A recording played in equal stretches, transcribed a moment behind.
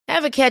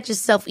Ever catch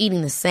yourself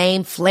eating the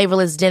same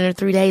flavorless dinner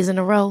 3 days in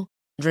a row?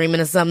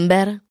 Dreaming of something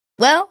better?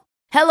 Well,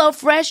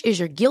 HelloFresh is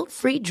your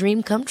guilt-free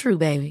dream come true,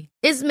 baby.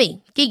 It's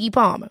me, Keke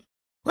Palmer.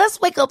 Let's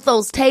wake up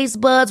those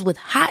taste buds with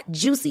hot,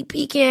 juicy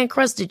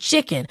pecan-crusted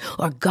chicken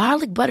or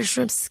garlic butter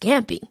shrimp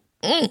scampi.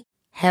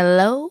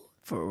 Hello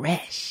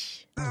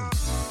Fresh.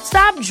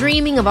 Stop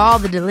dreaming of all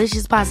the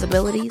delicious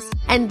possibilities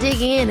and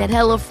dig in at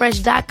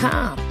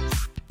HelloFresh.com.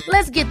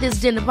 Let's get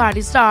this dinner party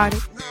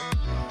started.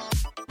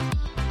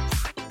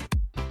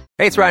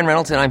 Hey, it's Ryan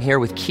Reynolds, and I'm here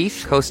with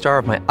Keith, co-star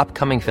of my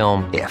upcoming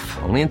film, If,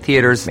 only in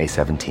theaters May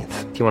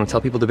 17th. Do you want to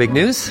tell people the big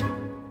news?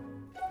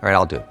 All right,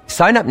 I'll do it.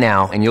 Sign up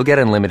now and you'll get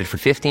unlimited for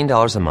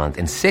 $15 a month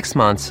and 6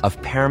 months of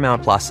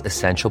Paramount Plus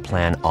Essential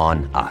Plan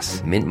on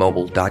us.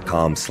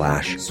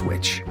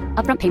 MintMobile.com/switch.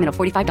 Upfront payment of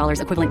 $45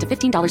 equivalent to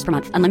 $15 per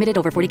month. Unlimited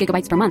over 40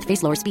 gigabytes per month.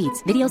 Face lower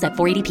speeds. Videos at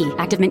 480p.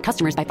 Active Mint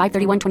customers by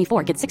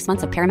 531.24 get 6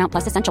 months of Paramount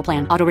Plus Essential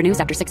Plan. Auto renews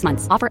after 6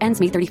 months. Offer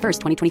ends May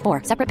 31st,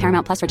 2024. Separate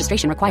Paramount Plus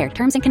registration required.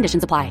 Terms and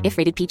conditions apply if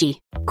rated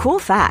PG. Cool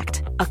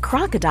fact, a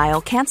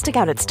crocodile can't stick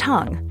out its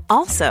tongue.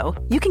 Also,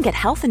 you can get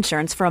health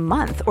insurance for a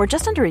month or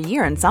just under a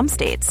year in some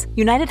states.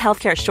 United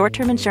Healthcare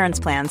short-term insurance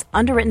plans,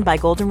 underwritten by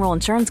Golden Rule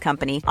Insurance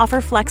Company,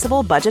 offer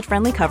flexible,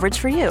 budget-friendly coverage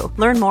for you.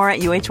 Learn more at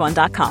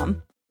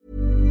uh1.com.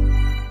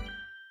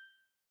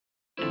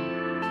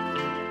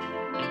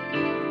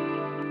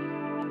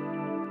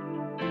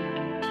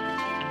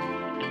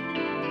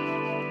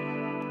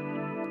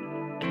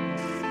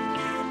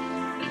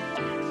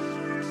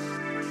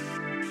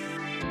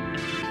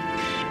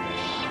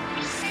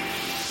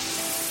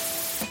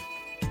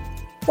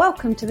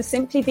 Welcome to the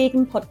Simply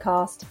Vegan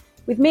podcast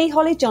with me,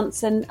 Holly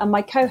Johnson, and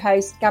my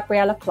co-host,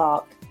 Gabriella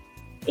Clark.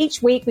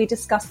 Each week we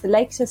discuss the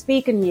latest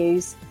vegan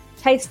news,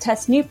 taste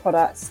test new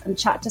products, and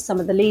chat to some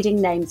of the leading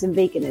names in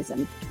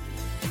veganism.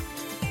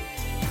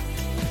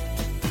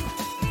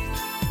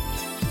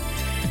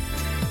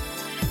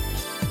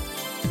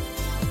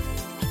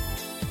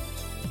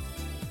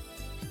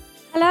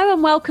 Hello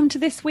and welcome to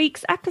this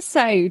week's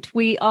episode.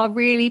 We are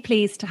really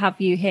pleased to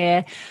have you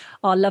here,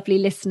 our lovely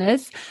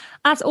listeners.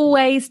 As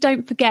always,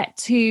 don't forget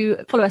to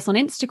follow us on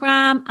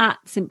Instagram at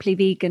Simply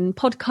Vegan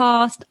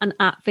Podcast and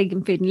at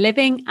Vegan Food and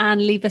Living,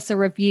 and leave us a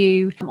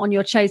review on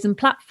your chosen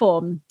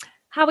platform.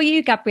 How are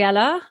you,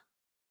 Gabriella?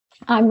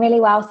 I'm really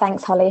well,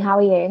 thanks, Holly. How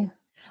are you?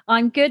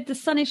 I'm good. The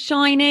sun is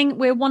shining.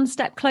 We're one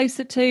step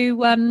closer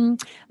to a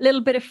little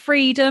bit of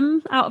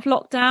freedom out of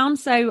lockdown.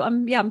 So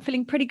I'm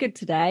feeling pretty good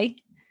today.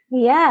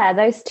 Yeah,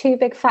 those two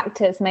big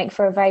factors make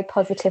for a very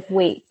positive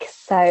week.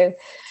 So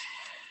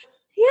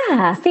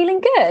yeah,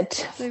 feeling good.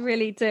 They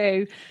really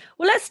do.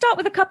 Well, let's start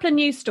with a couple of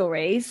news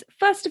stories.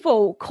 First of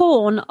all,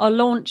 Quorn are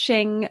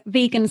launching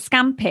vegan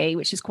scampi,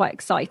 which is quite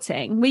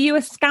exciting. Were you a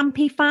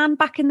scampi fan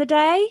back in the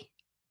day?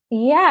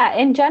 Yeah,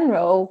 in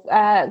general,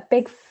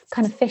 big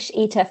kind of fish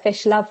eater,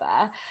 fish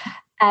lover,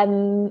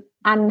 and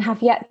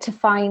have yet to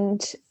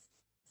find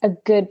a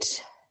good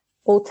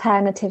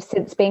alternative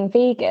since being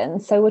vegan.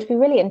 So would be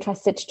really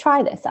interested to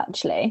try this,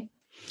 actually.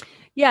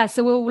 Yeah,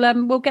 so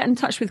we'll get in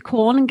touch with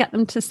Quorn and get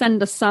them to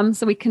send us some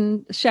so we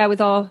can share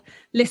with our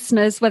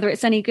listeners whether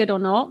it's any good or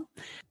not.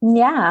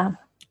 Yeah.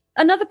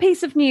 Another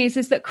piece of news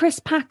is that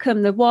Chris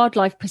Packham, the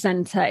wildlife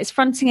presenter, is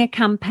fronting a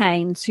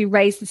campaign to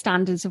raise the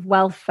standards of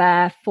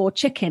welfare for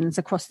chickens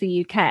across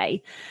the UK.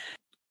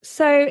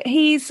 So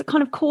he's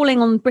kind of calling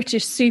on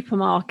British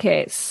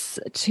supermarkets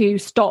to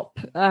stop,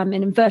 in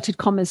inverted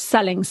commas,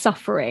 selling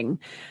suffering.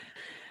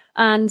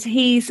 And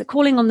he's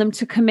calling on them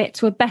to commit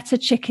to a better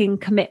chicken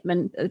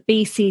commitment,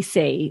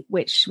 BCC,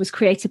 which was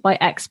created by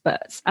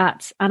experts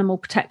at animal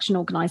protection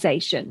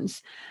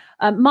organisations.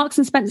 Marks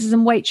and Spencers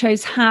and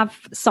Waitrose have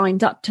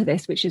signed up to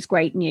this, which is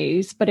great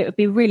news, but it would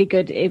be really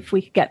good if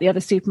we could get the other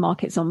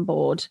supermarkets on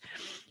board.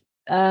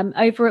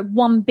 Over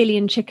 1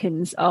 billion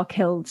chickens are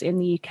killed in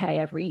the UK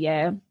every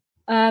year.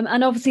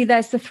 And obviously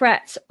there's the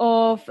threat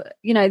of,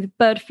 the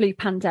bird flu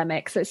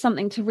pandemic. So it's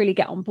something to really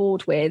get on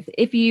board with.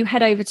 If you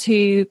head over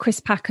to Chris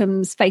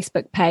Packham's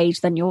Facebook page,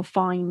 then you'll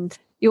find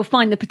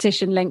the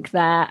petition link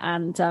there.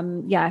 And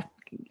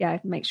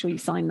make sure you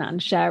sign that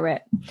and share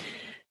it.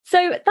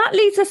 So that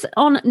leads us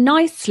on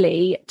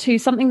nicely to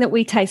something that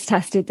we taste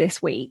tested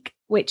this week,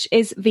 which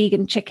is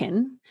vegan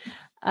chicken.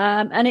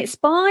 And it's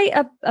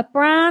by a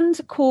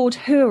brand called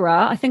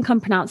Heura. I think I'm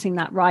pronouncing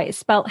that right. It's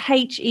spelled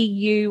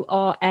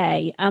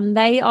Heura. And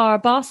they are a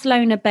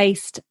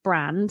Barcelona-based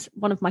brand,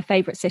 one of my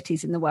favourite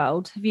cities in the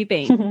world. Have you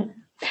been?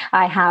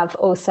 I have,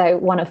 also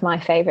one of my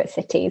favourite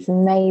cities.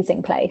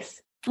 Amazing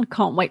place. I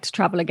can't wait to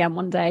travel again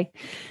one day.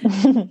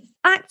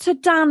 Actor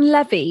Dan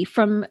Levy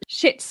from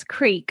Schitt's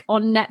Creek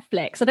on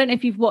Netflix. I don't know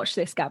if you've watched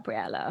this,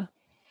 Gabriella.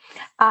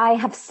 I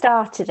have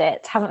started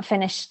it, haven't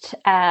finished it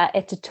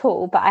at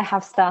all, but I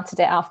have started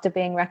it after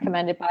being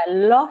recommended by a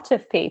lot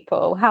of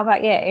people. How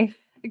about you?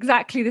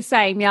 Exactly the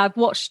same. Yeah, I've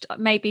watched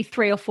maybe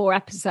 3 or 4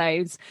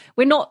 episodes.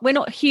 We're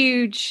not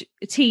huge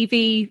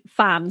TV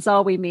fans,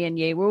 are we, me and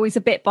you? We're always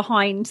a bit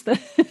behind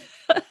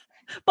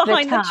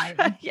behind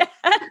the yeah.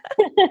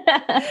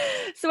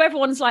 So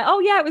everyone's like, oh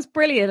yeah, it was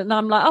brilliant, and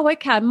I'm like, oh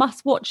okay, I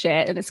must watch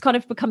it. And it's kind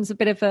of becomes a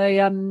bit of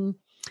a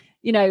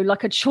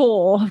like a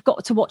chore. I've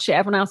got to watch it,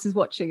 everyone else is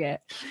watching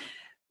it.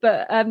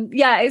 But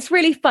yeah, it's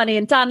really funny.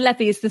 And Dan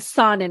Levy is the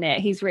son in it.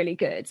 He's really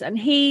good. And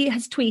he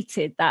has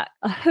tweeted that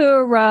a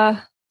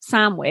Hura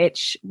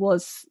sandwich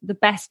was the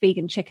best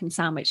vegan chicken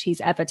sandwich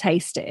he's ever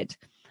tasted.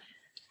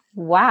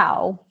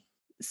 Wow.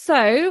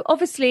 So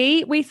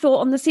obviously we thought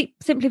on the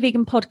Simply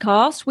Vegan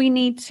podcast, we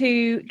need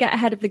to get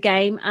ahead of the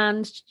game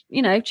and,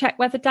 check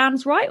whether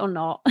Dan's right or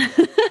not.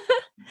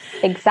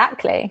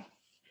 Exactly.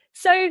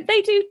 So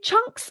they do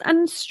chunks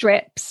and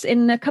strips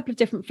in a couple of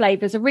different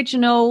flavors,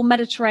 original,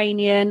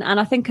 Mediterranean, and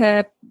I think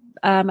a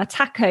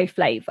taco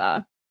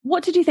flavor.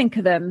 What did you think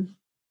of them?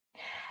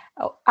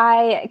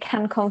 I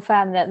can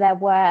confirm that there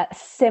were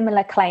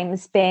similar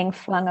claims being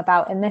flung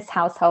about in this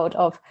household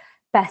of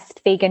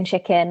best vegan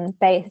chicken,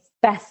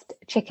 best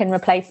chicken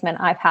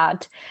replacement I've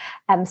had.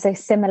 So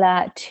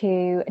similar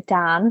to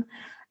Dan,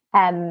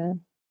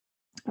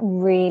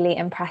 really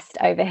impressed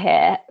over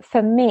here.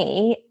 For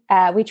me,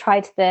 we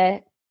tried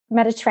the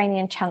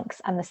Mediterranean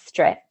chunks and the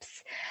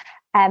strips,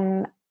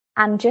 and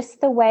just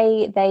the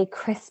way they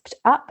crisped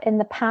up in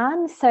the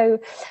pan. So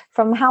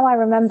from how I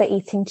remember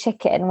eating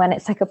chicken, when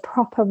it's like a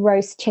proper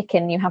roast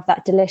chicken, you have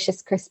that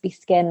delicious crispy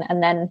skin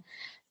and then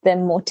the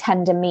more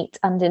tender meat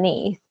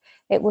underneath.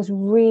 It was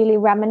really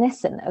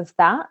reminiscent of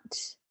that,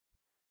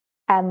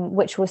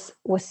 which was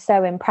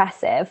so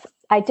impressive.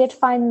 I did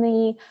find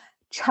the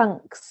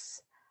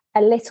chunks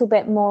a little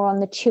bit more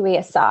on the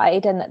chewier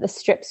side, and that the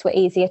strips were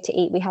easier to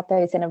eat. We had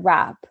those in a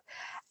wrap,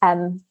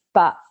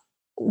 but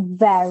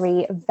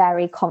very,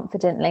 very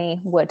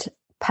confidently would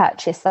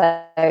purchase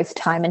those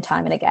time and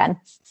time and again.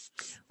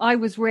 I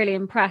was really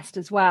impressed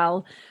as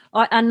well.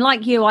 And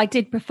like you, I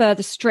did prefer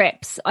the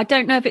strips. I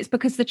don't know if it's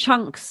because the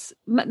chunks,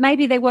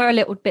 maybe they were a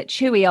little bit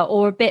chewier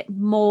or a bit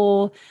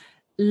more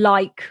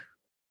like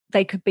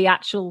they could be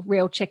actual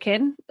real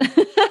chicken.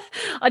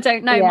 I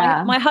don't know.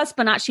 Yeah. My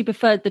husband actually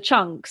preferred the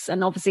chunks,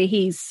 and obviously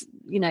he's,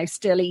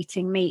 still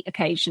eating meat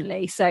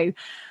occasionally. So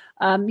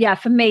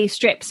for me,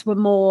 strips were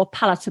more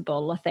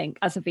palatable, I think,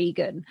 as a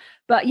vegan.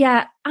 But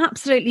yeah,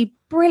 absolutely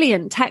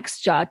brilliant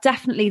texture.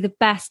 Definitely the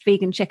best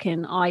vegan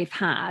chicken I've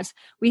had.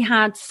 We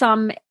had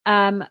some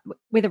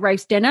with a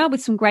roast dinner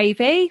with some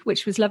gravy,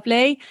 which was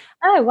lovely.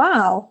 Oh,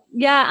 wow.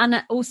 Yeah,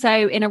 and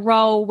also in a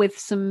roll with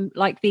some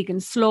like vegan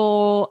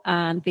slaw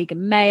and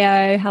vegan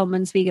mayo,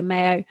 Hellman's vegan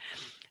mayo,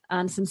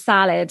 and some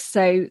salad.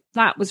 So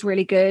that was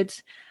really good.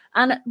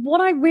 And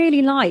what I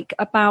really like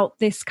about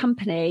this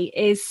company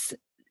is,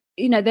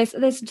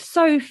 there's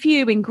so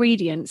few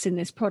ingredients in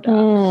this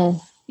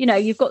product.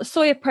 You've got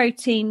soya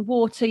protein,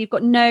 water, you've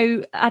got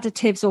no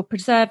additives or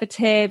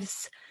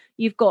preservatives.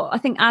 You've got, I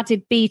think,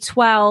 added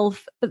B12,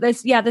 but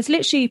there's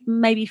literally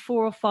maybe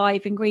 4 or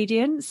 5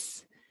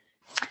 ingredients.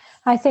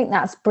 I think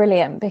that's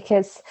brilliant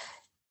because,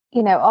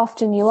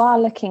 often you are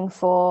looking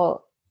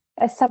for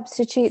a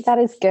substitute that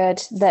is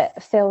good,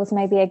 that fills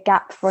maybe a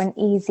gap for an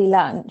easy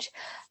lunch,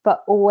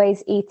 but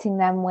always eating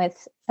them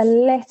with a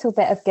little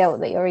bit of guilt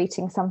that you're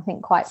eating something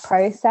quite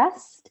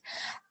processed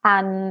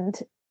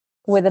and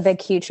with a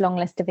big, huge, long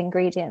list of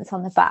ingredients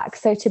on the back.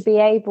 So to be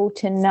able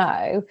to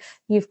know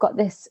you've got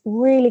this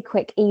really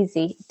quick,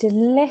 easy,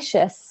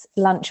 delicious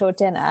lunch or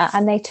dinner,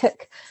 and they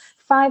took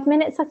 5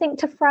 minutes, I think,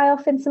 to fry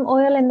off in some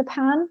oil in the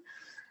pan.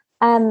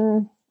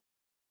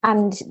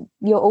 And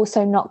you're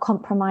also not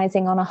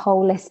compromising on a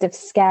whole list of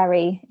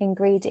scary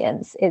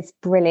ingredients. It's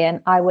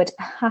brilliant. I would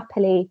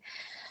happily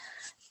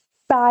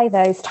buy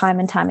those time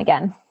and time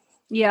again.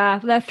 Yeah,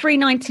 they're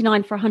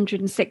 $3.99 for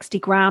 160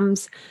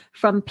 grams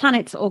from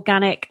Planet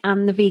Organic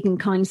and the Vegan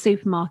Kind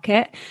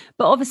supermarket.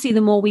 But obviously,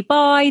 the more we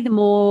buy, the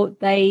more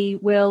they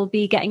will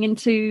be getting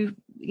into,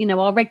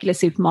 our regular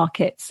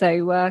supermarket.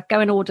 So go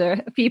and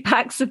order a few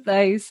packs of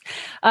those.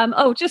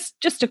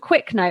 Just a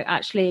quick note,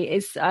 actually,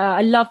 is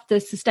I love the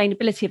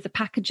sustainability of the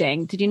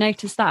packaging. Did you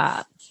notice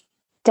that?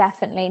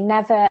 Definitely.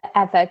 Never,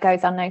 ever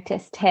goes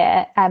unnoticed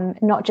here.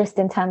 Not just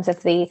in terms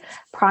of the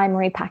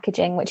primary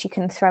packaging, which you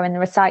can throw in the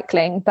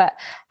recycling, but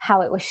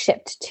how it was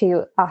shipped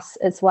to us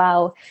as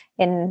well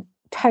in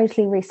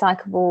totally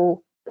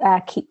recyclable,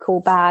 keep cool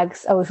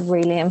bags. I was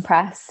really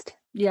impressed.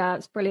 Yeah,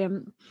 it's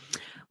brilliant.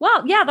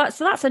 Well, yeah,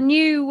 that's a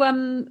new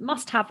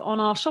must-have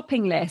on our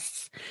shopping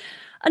lists.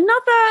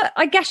 Another,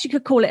 I guess you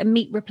could call it a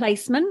meat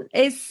replacement,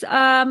 is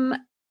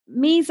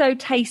Miso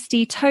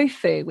Tasty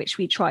Tofu, which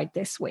we tried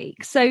this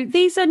week. So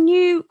these are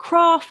new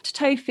craft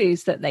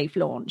tofus that they've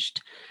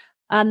launched,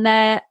 and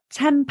they're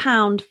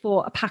 £10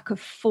 for a pack of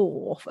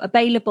 4,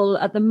 available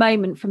at the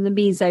moment from the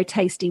Miso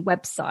Tasty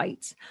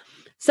website.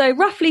 So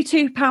roughly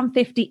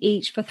 £2.50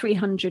 each for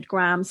 300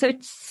 grams. So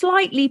it's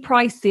slightly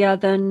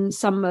pricier than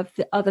some of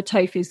the other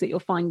tofus that you'll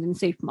find in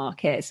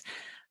supermarkets.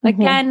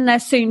 Again, they're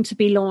soon to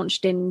be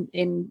launched in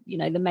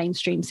the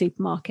mainstream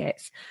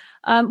supermarkets.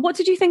 What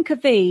did you think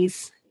of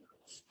these?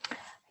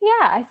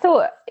 Yeah, I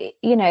thought,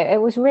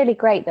 it was really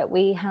great that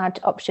we had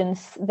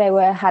options. They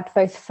had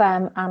both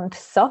firm and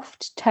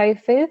soft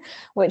tofu,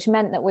 which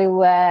meant that we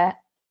were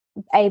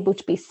able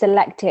to be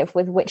selective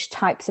with which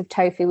types of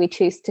tofu we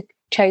chose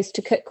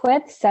to cook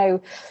with.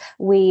 So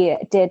we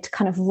did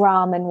kind of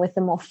ramen with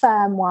the more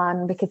firm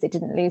one because it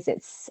didn't lose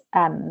its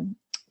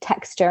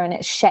texture and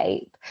its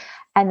shape.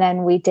 And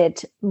then we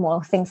did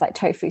more things like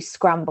tofu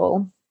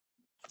scramble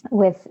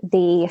with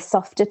the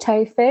softer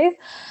tofu.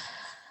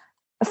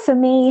 For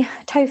me,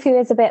 tofu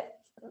is a bit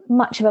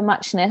much of a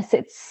muchness.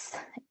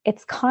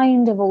 It's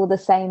kind of all the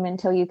same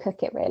until you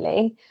cook it,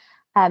 really,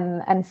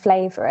 and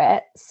flavor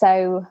it.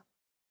 So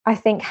I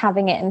think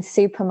having it in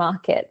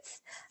supermarkets,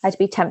 I'd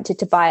be tempted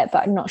to buy it,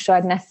 but I'm not sure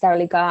I'd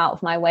necessarily go out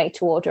of my way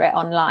to order it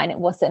online. It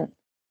wasn't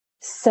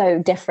so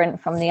different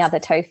from the other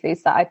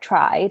tofus that I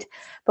tried.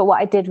 But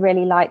what I did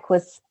really like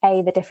was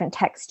A, the different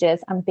textures,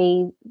 and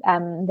B,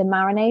 the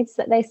marinades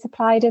that they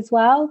supplied as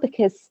well,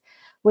 because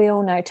we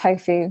all know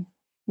tofu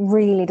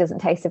really doesn't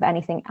taste of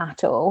anything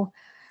at all.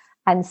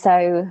 And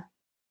so,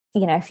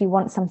 you know, if you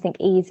want something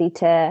easy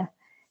to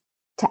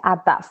add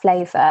that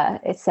flavor,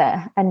 it's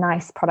a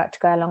nice product to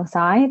go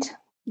alongside.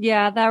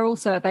 Yeah, they're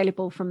also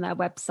available from their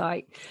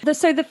website.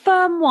 So the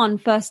firm one,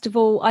 first of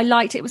all, I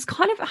liked it. It was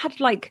had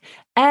like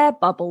air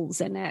bubbles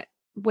in it,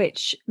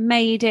 which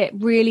made it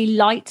really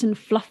light and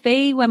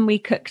fluffy when we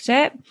cooked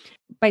it.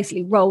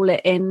 Basically roll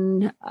it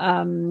in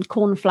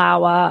corn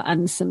flour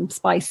and some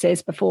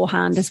spices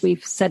beforehand, as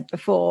we've said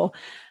before,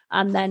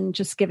 and then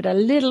just give it a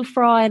little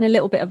fry and a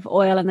little bit of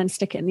oil and then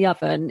stick it in the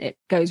oven. It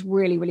goes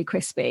really, really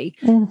crispy.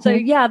 Mm-hmm. So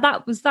yeah,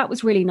 that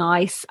was really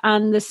nice.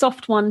 And the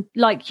soft one,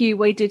 like you,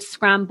 we did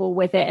scramble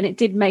with it, and it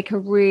did make a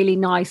really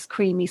nice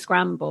creamy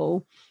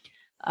scramble.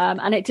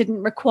 And it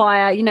didn't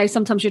require, you know,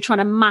 sometimes you're trying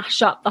to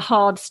mash up the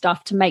hard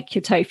stuff to make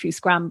your tofu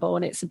scramble,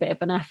 and it's a bit of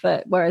an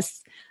effort,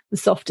 whereas the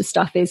softer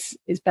stuff is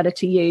better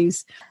to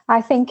use.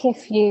 I think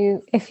if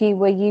you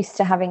were used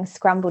to having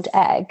scrambled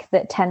egg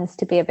that tends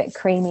to be a bit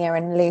creamier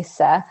and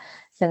looser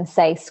than,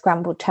 say,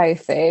 scrambled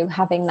tofu,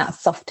 having that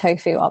soft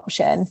tofu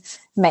option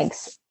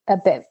makes a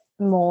bit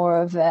more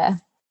of a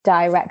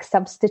direct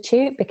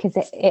substitute because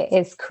it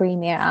is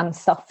creamier and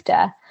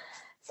softer.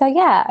 So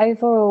yeah,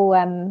 overall,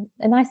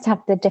 nice to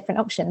have the different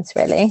options,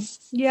 really.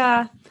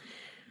 Yeah.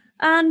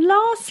 And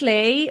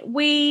lastly,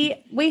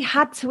 we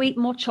had to eat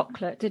more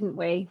chocolate, didn't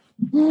we?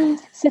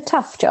 It's a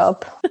tough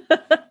job.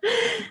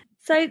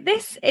 So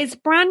this is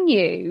brand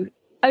new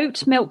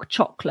oat milk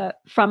chocolate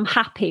from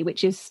Happy,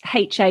 which is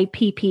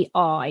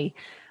HAPPI.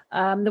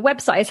 The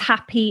website is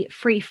Happy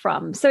Free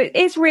From. So it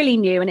is really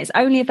new, and it's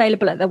only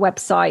available at the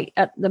website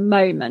at the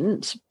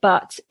moment,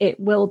 but it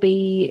will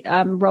be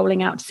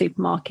rolling out to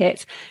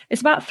supermarkets.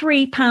 It's about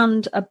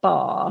 £3 a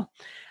bar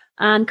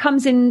and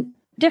comes in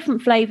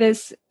different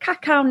flavors: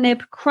 cacao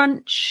nib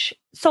crunch,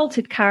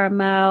 salted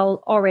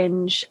caramel,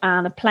 orange,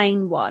 and a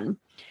plain one.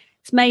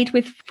 It's made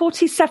with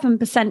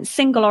 47%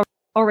 single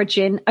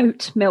origin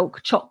oat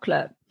milk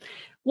chocolate.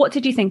 What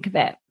did you think of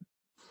it?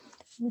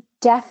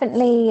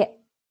 Definitely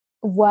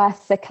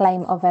worth the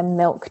claim of a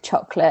milk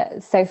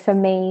chocolate. So for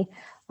me,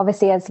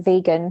 obviously as a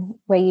vegan,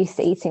 we're used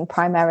to eating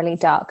primarily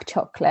dark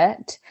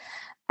chocolate.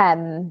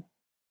 And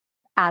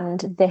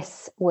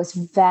this was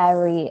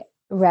very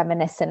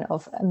reminiscent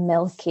of a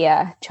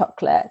milkier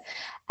chocolate.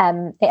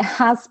 It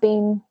has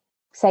been,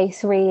 say,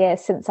 3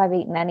 years since I've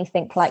eaten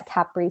anything like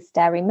Cadbury's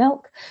Dairy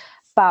Milk,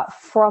 but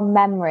from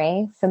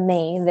memory, for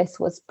me, this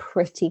was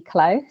pretty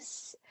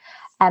close.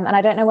 And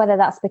I don't know whether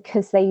that's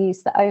because they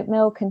use the oat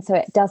milk, and so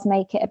it does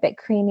make it a bit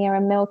creamier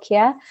and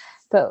milkier,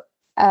 but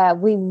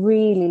we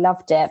really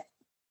loved it.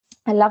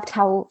 I loved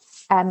how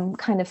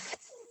kind of,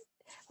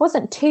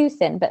 wasn't too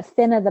thin, but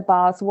thinner the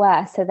bars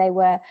were, so they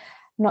were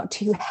not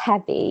too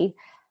heavy.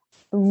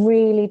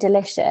 Really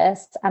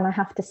delicious. And I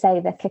have to say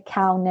the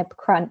cacao nib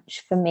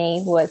crunch for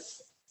me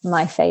was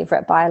my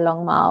favorite by a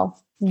long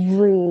mile.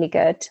 Really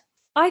good.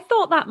 I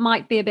thought that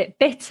might be a bit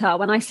bitter.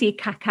 When I see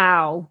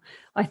cacao,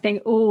 I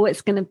think, oh,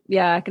 it's going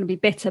to be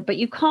bitter, but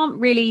you can't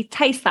really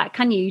taste that,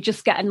 can you? You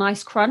just get a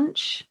nice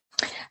crunch.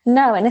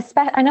 No, and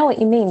I know what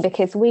you mean,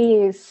 because we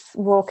use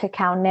raw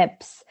cacao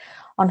nibs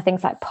on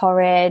things like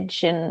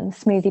porridge and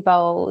smoothie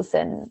bowls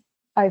and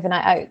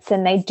overnight oats,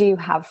 and they do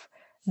have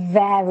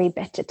very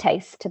bitter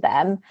taste to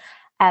them.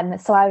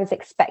 So I was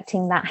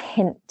expecting that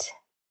hint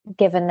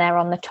given there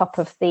on the top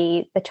of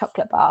the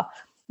chocolate bar.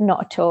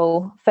 Not at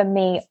all. For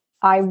me,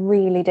 I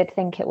really did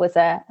think it was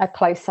a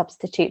close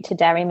substitute to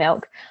dairy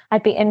milk.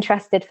 I'd be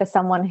interested for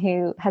someone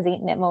who has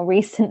eaten it more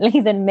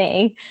recently than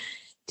me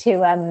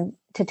to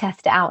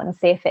test it out and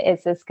see if it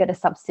is as good a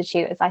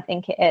substitute as I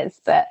think it is.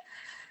 But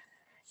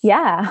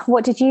yeah,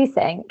 what did you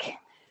think?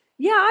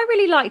 Yeah, I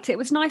really liked it. It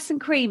was nice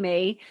and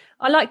creamy.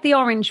 I like the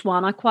orange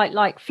one. I quite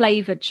like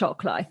flavoured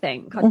chocolate, I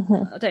think.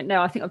 I don't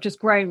know. I think I've just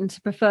grown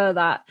to prefer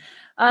that.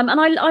 And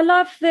I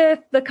love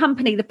the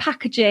company. The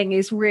packaging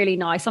is really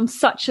nice. I'm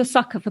such a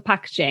sucker for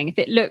packaging. If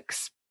it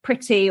looks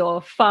pretty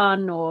or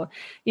fun or,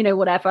 you know,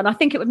 whatever. And I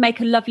think it would make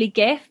a lovely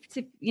gift,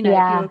 if, you know,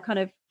 if you're kind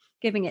of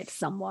giving it to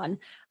someone.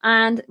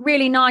 And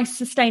really nice,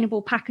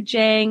 sustainable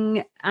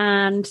packaging.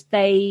 And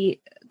they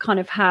kind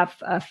of have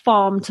a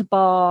farm to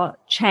bar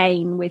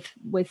chain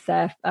with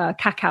their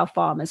cacao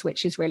farmers,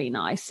 which is really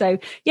nice. So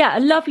yeah,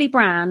 a lovely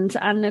brand,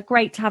 and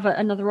great to have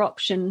another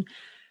option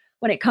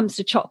when it comes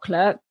to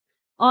chocolate.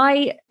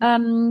 I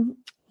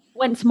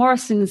went to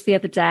Morrison's the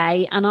other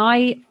day and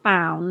I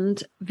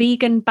found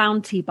vegan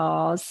Bounty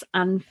bars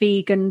and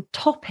vegan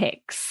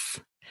Topics.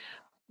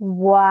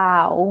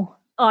 Wow.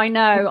 I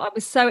know. I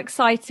was so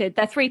excited.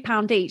 They're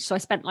 £3 each. So I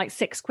spent like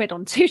 £6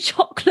 on 2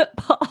 chocolate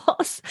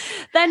bars.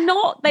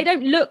 They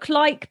don't look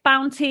like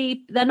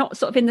Bounty. They're not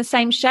sort of in the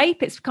same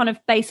shape. It's kind of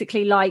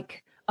basically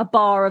like a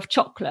bar of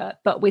chocolate,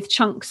 but with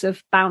chunks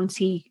of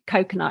Bounty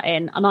coconut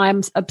in. And I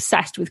am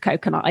obsessed with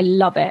coconut. I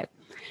love it.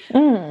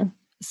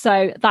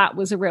 So that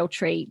was a real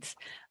treat.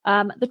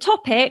 The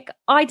Topic,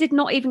 I did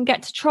not even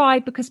get to try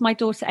because my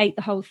daughter ate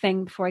the whole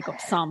thing before I got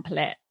to sample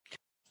it.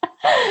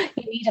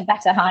 You need a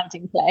better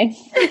hiding place.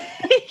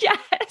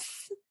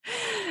 Yes.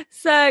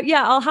 So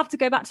yeah, I'll have to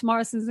go back to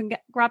Morrison's and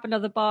grab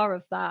another bar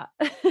of that.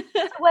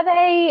 Were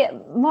they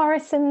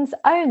Morrison's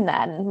own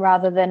then,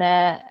 rather than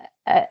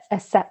a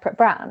separate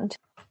brand?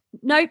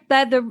 No,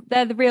 they're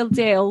the real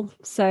deal.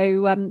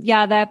 So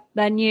yeah,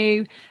 they're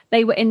new.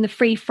 They were in the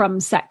free from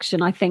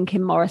section, I think,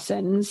 in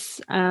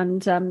Morrison's,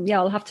 and yeah,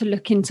 I'll have to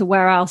look into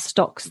where else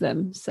stocks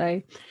them.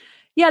 So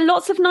yeah,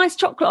 lots of nice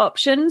chocolate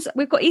options.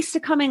 We've got Easter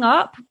coming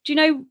up. Do you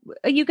know,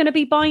 are you going to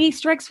be buying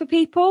Easter eggs for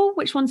people?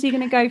 Which ones are you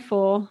going to go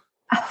for?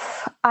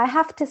 I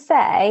have to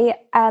say,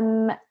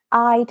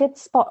 I did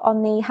spot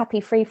on the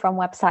Happy Free From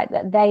website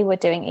that they were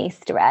doing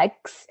Easter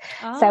eggs.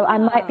 So I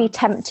might be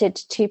tempted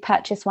to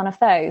purchase one of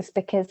those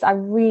because I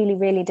really,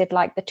 really did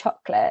like the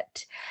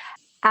chocolate.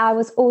 I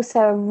was also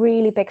a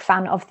really big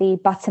fan of the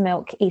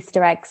buttermilk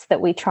Easter eggs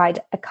that we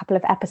tried a couple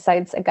of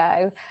episodes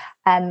ago.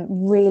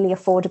 Really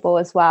affordable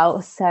as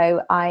well.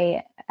 So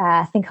I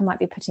think I might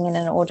be putting in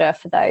an order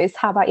for those.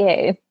 How about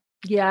you?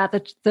 Yeah,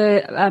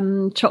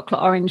 the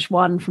chocolate orange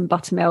one from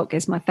Buttermilk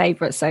is my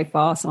favourite so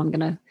far. So I'm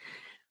gonna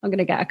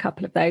get a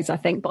couple of those, I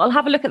think. But I'll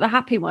have a look at the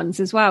happy ones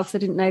as well because I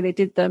didn't know they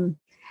did them.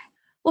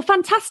 Well,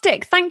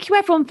 fantastic. Thank you,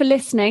 everyone, for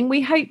listening.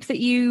 We hope that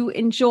you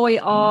enjoy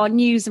our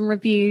news and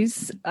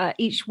reviews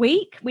each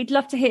week. We'd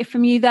love to hear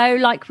from you, though.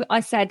 Like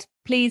I said,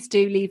 please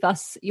do leave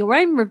us your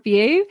own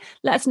review.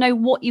 Let us know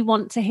what you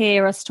want to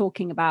hear us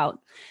talking about.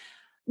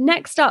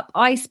 Next up,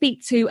 I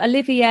speak to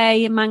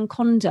Olivier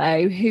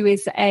Mankondo, who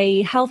is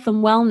a health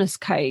and wellness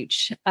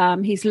coach.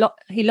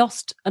 He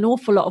lost an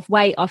awful lot of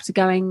weight after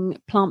going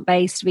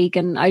plant-based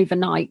vegan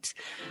overnight,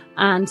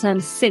 and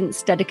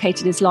since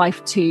dedicated his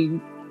life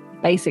to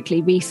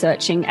basically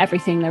researching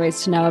everything there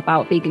is to know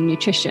about vegan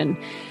nutrition.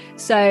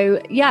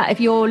 So yeah, if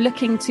you're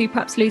looking to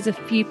perhaps lose a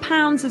few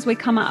pounds as we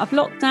come out of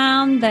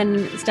lockdown, then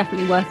it's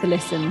definitely worth a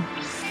listen.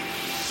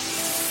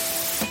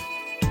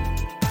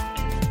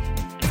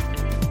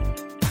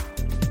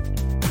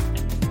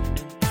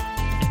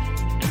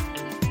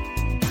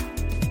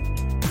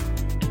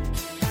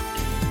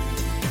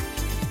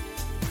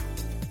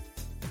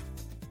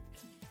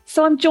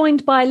 So I'm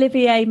joined by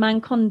Olivier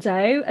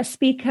Mankondo, a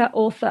speaker,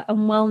 author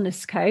and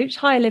wellness coach.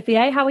 Hi,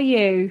 Olivier. How are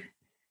you?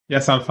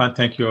 Yes, I'm fine.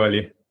 Thank you,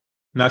 Ollie.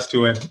 Nice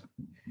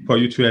for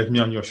you to have me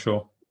on your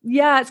show.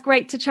 Yeah, it's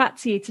great to chat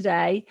to you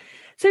today.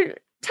 So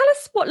tell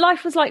us what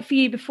life was like for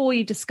you before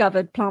you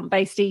discovered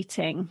plant-based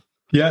eating.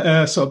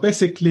 Yeah, so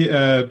basically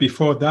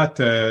before that,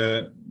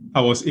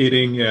 I was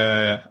eating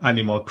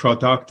animal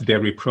product,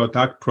 dairy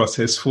product,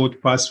 processed food,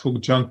 fast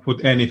food, junk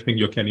food, anything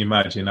you can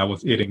imagine. I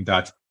was eating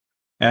that.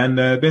 And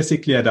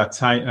basically at that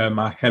time,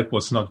 my health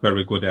was not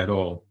very good at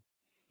all.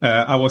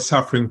 I was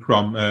suffering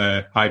from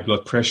high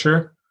blood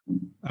pressure.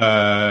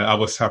 I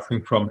was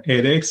suffering from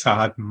headaches. I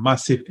had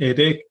massive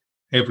headache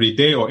every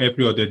day or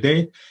every other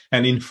day.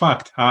 And in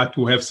fact, I had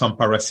to have some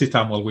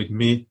paracetamol with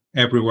me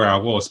everywhere I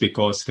was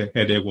because the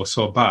headache was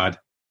so bad.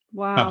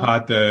 Wow. I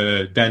had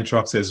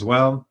dandruffs as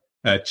well,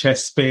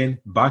 chest pain,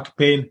 back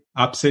pain,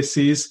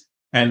 abscesses,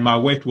 and my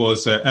weight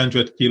was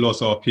 100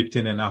 kilos or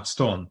 15.5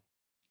 stone.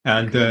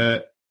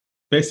 And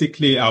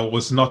basically, I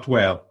was not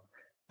well.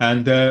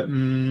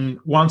 And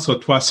once or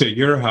twice a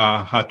year,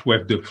 I had to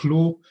have the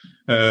flu.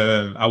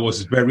 I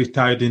was very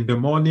tired in the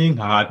morning.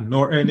 I had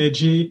no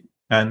energy.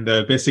 And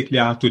basically,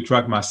 I had to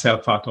drag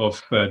myself out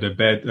of the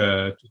bed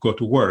to go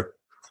to work.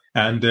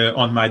 And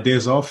on my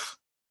days off,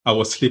 I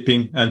was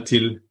sleeping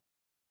until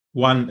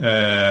 1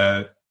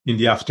 in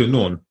the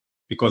afternoon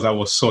because I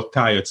was so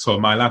tired. So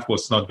my life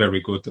was not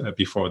very good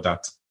before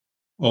that.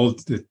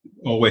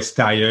 Always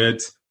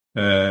tired.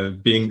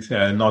 Being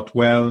not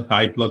well,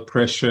 high blood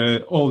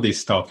pressure, all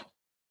this stuff.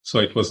 So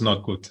it was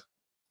not good.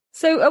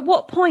 So at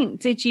what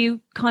point did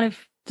you kind of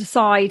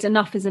decide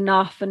enough is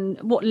enough, and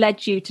what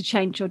led you to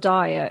change your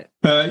diet?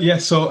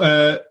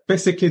 So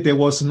basically there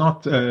was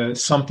not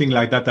something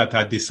like that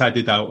I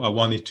decided I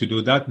wanted to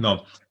do that.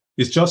 No,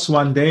 it's just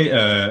one day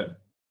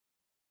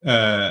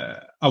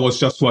I was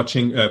just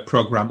watching a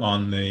program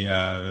on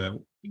the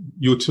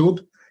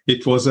YouTube.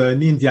 It was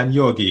an Indian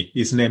yogi.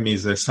 His name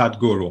is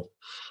Sadhguru.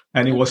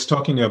 And he was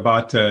talking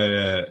about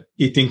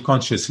eating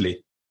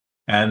consciously.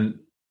 And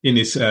in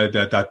his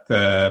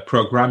that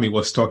program, he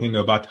was talking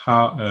about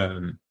how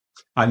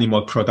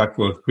animal product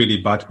were really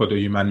bad for the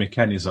human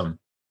mechanism.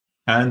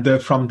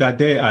 And from that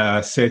day,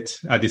 I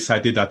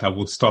decided that I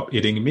would stop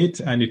eating meat,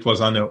 and it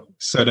was on a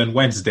certain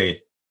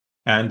Wednesday.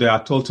 And I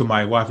told to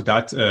my wife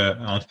that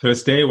on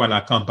Thursday, when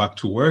I come back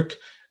to work,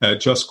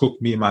 just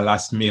cook me my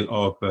last meal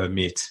of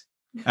meat.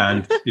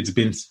 And it's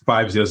been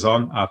 5 years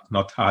on, I've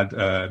not had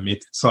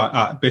meat.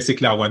 So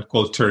basically, I went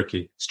cold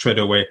turkey straight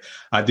away.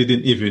 I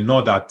didn't even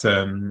know that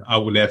I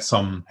would have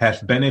some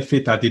health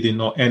benefit. I didn't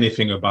know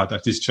anything about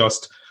that. It's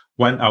just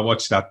when I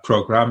watched that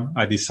program,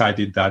 I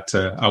decided that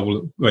I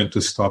was going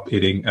to stop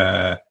eating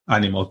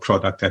animal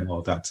product and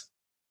all that.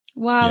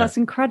 Wow, that's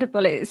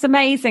incredible. It's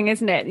amazing,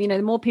 isn't it? You know,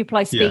 the more people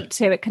I speak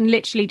to, it can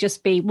literally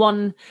just be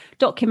one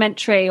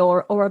documentary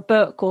or a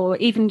book or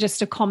even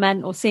just a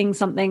comment or seeing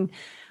something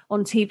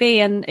on TV,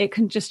 and it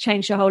can just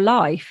change your whole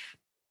life.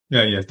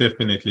 Yeah,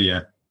 definitely,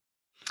 yeah.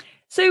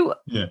 So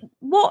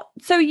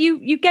so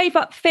you gave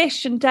up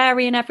fish and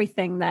dairy and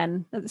everything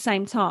then at the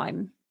same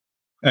time?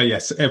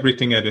 Yes,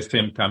 everything at the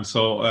same time.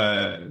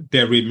 So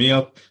dairy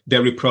milk,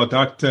 dairy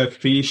product,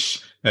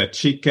 fish,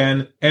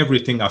 chicken,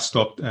 everything I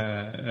stopped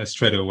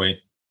straight away.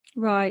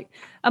 Right.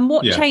 And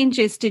what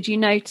changes did you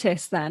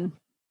notice then?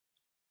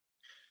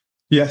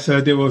 Yes,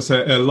 there was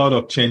a lot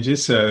of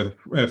changes.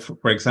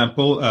 For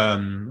example,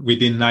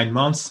 within 9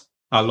 months,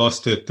 I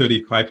lost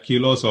 35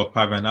 kilos or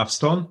 5.5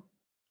 stone.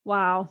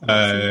 Wow.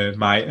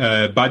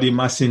 My body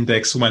mass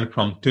index went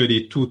from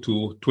 32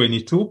 to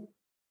 22.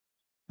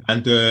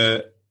 And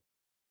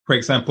for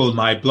example,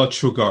 my blood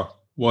sugar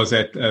was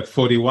at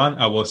 41.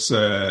 I was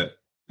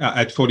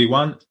at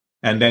 41,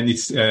 and then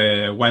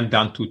it went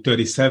down to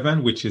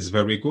 37, which is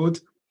very good.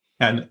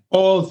 And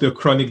all the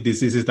chronic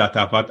diseases that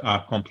I've had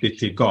are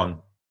completely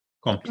gone.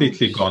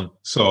 Gone.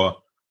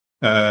 So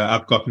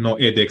I've got no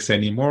headaches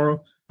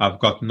anymore. I've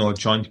got no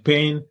joint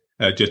pain.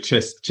 The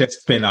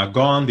chest pain are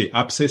gone. The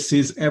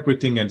abscesses,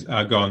 everything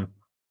are gone.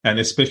 And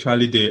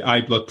especially the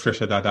high blood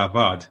pressure that I've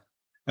had.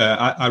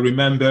 I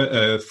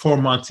remember 4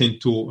 months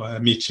into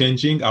me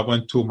changing, I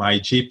went to my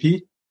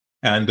GP,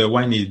 and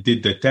when he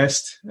did the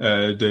test,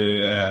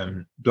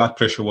 the blood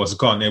pressure was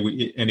gone,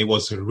 and he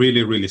was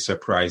really, really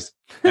surprised.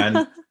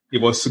 And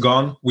it was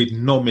gone with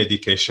no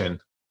medication.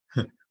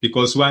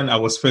 Because when I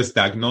was first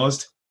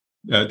diagnosed,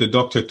 the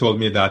doctor told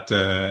me that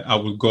I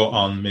would go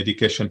on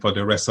medication for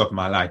the rest of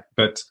my life.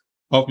 But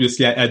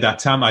obviously, at that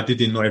time, I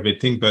didn't know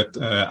everything, but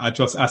I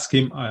just asked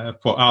him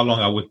for how long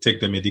I would take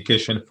the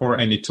medication for,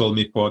 and he told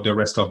me for the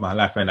rest of my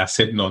life. And I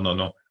said,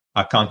 no,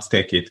 I can't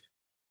take it.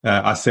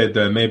 I said,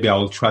 maybe I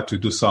will try to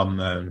do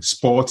some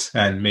sports,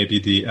 and maybe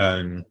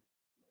the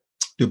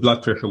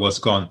blood pressure was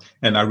gone.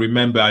 And I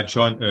remember I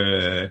joined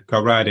a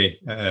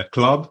karate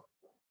club,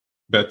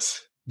 but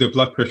the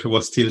blood pressure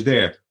was still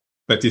there.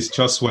 But it's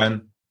just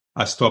when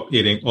I stopped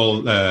eating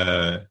all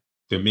the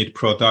meat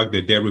product,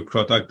 the dairy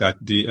product, that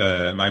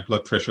my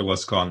blood pressure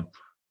was gone.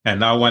 And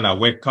now when I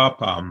wake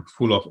up, I'm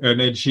full of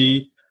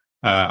energy.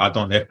 I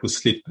don't have to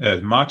sleep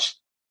as much.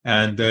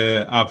 And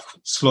I've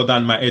slowed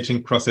down my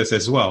aging process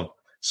as well.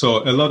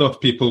 So a lot of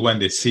people, when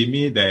they see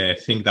me, they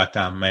think that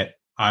I'm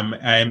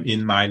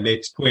in my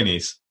late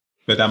 20s,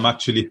 but I'm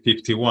actually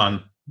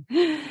 51.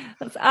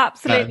 That's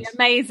absolutely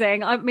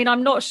amazing. I mean,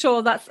 I'm not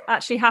sure that's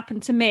actually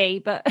happened to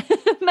me, but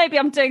maybe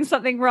I'm doing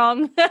something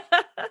wrong.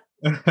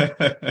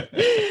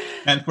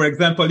 And for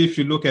example, if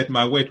you look at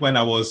my weight when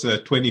I was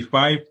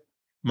 25,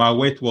 my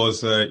weight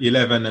was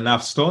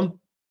 11.5 stone.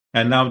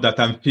 And now that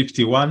I'm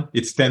 51,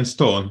 it's 10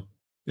 stone.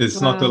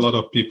 It's not a lot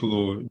of people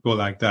who go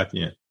like that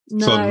yet.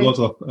 No. So lots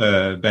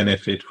of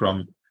benefit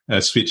from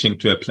switching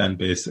to a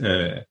plant-based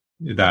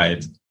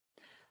diet.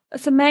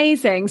 That's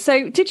amazing.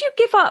 So did you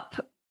give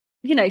up,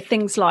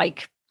 things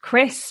like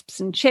crisps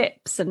and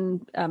chips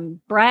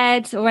and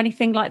bread or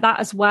anything like that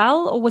as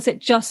well? Or was it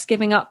just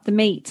giving up the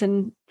meat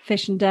and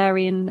fish and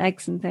dairy and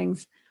eggs and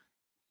things?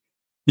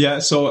 Yeah.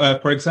 So,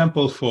 for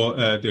example, for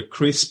the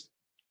crisp,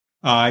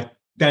 I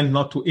tend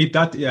not to eat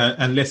that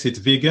unless it's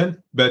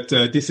vegan. But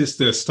this is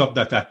the stuff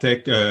that I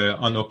take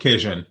on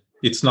occasion.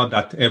 It's not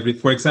that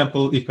for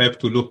example, if I have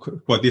to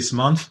look for this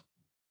month,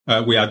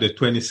 we are the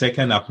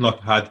 22nd. I've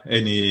not had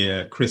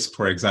any crisp,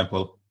 for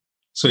example.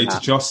 So it's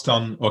just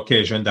on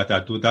occasion that I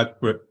do that.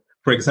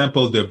 For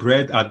example, the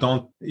bread, I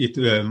don't eat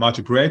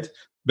much bread,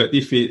 but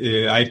if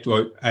I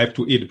have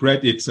to eat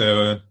bread, it's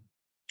the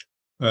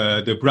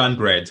brown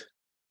bread.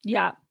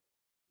 Yeah.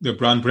 The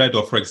brown bread,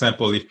 or for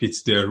example, if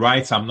it's the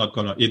rice, I'm not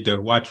going to eat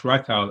the white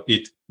rice. I'll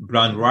eat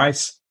brown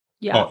rice.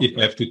 Yeah. Or if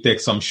I have to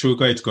take some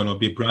sugar, it's going to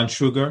be brown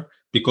sugar,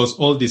 because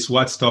all this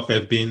white stuff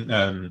have been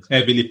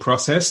heavily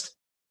processed.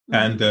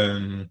 Mm-hmm.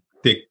 And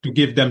to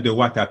give them the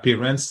white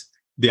appearance,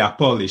 they are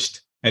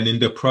polished. And in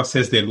the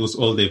process, they lose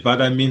all the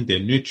vitamin, the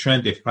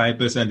nutrient, the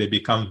fibers, and they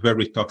become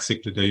very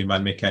toxic to the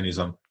human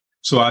mechanism.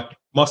 So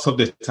most of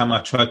the time,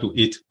 I try to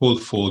eat whole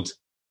food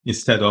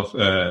instead of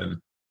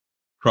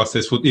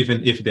processed food,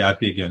 even if they are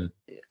vegan.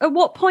 At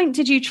what point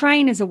did you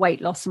train as a weight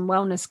loss and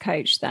wellness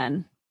coach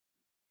then?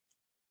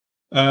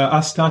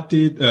 I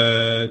started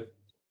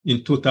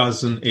in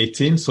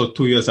 2018, so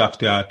 2 years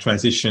after I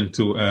transitioned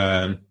to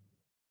a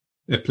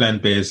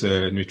plant-based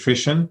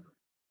nutrition.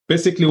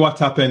 Basically, what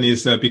happened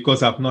is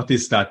because I've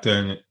noticed that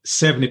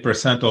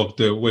 70% of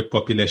the world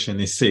population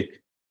is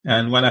sick.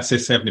 And when I say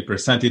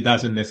 70%, it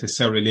doesn't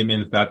necessarily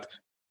mean that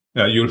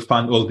you'll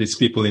find all these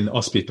people in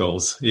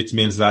hospitals. It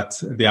means that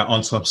they are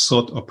on some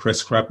sort of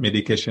prescribed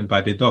medication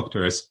by the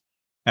doctors.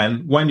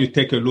 And when you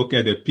take a look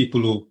at the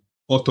people who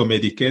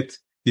auto-medicate,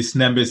 this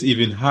number is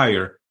even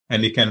higher,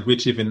 and it can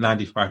reach even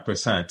 95%.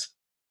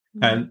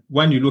 Mm-hmm. And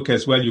when you look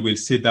as well, you will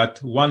see that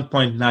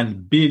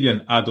 1.9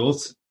 billion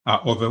adults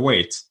are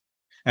overweight.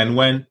 And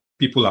when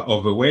people are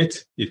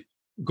overweight, it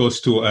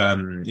goes to,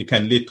 it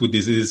can lead to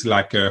diseases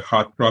like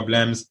heart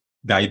problems,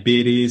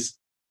 diabetes,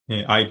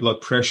 high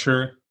blood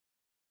pressure.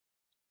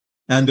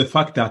 And the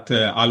fact that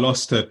I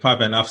lost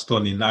 5.5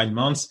 stone in 9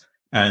 months,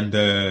 and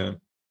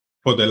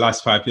for the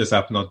last 5 years,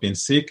 I've not been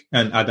sick.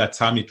 And at that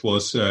time, it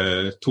was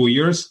 2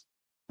 years.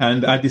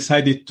 And I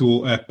decided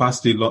to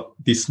pass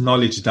this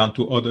knowledge down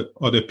to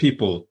other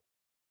people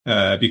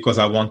because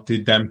I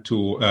wanted them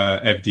to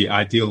have the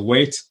ideal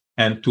weight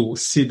and to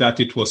see that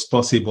it was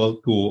possible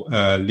to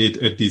lead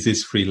a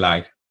disease-free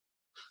life.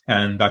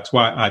 And that's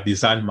why I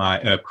designed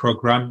my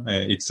program.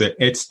 It's an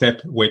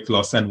 8-step weight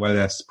loss and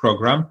wellness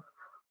program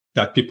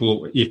that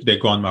people, if they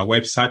go on my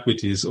website,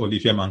 which is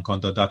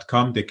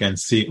oliviermankondo.com, they can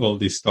see all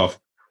this stuff.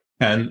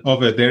 And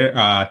over there,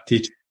 I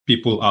teach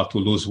people how to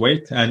lose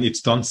weight, and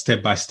it's done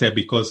step by step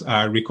because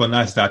I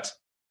recognize that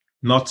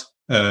not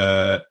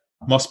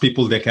most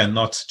people, they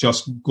cannot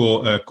just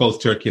go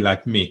cold turkey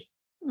like me.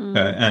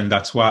 And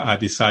that's why I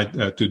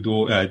decided to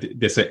do,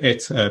 there's a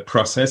 8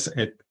 process,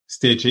 8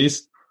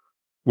 stages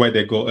where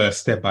they go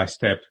step by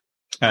step.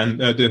 And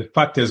the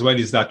fact as well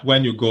is that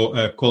when you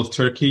go cold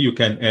turkey, you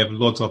can have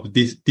lots of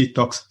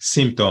detox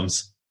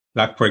symptoms.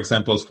 Like, for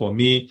example, for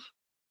me,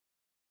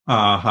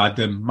 I had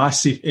a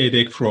massive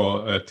headache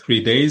for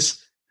 3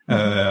 days.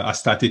 I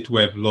started to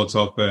have lots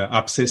of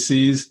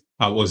abscesses.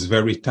 I was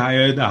very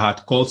tired. I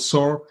had cold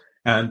sore.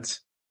 And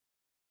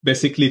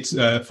basically, it's,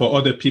 for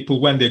other people,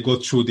 when they go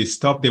through this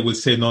stuff, they will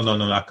say, no,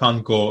 I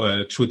can't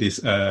go through this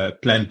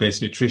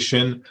plant-based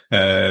nutrition.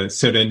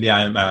 Certainly,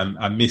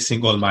 I'm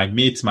missing all my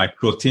meat, my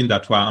protein.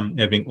 That's why I'm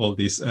having all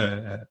these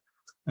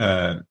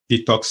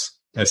detox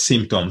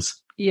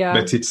symptoms. Yeah.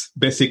 But it's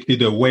basically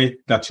the way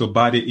that your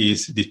body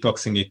is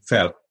detoxing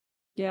itself.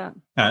 Yeah.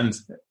 And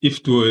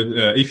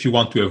if you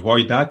want to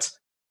avoid that,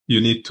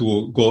 you need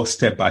to go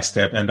step by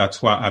step. And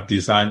that's why I've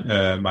designed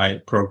my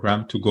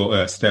program to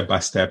go step by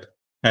step.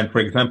 And for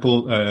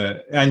example,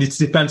 and it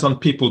depends on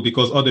people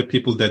because other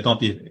people, they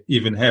don't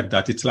even have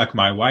that. It's like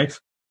my wife.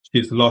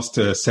 She's lost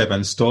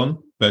 7 stone,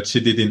 but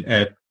she didn't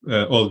have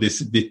all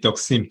these detox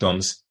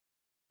symptoms.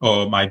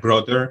 Or my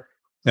brother,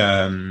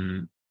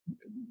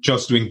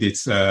 just doing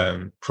this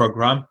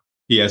program,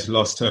 he has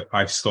lost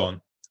 5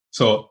 stone.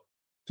 So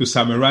to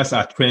summarize,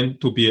 I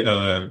trained to be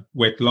a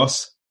weight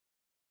loss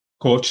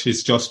coach.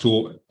 Is just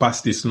to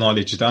pass this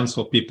knowledge down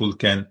so people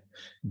can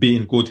be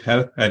in good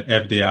health and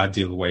have their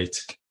ideal weight.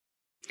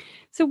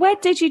 So where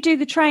did you do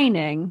the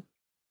training?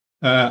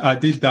 I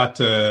did that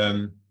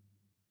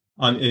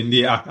in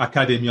the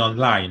academy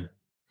online.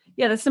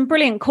 Yeah, there's some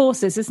brilliant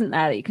courses, isn't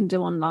there, that you can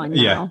do online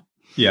now?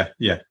 Yeah.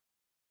 There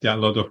are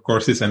a lot of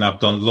courses, and I've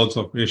done lots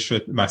of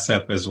research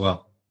myself as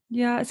well.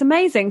 Yeah, it's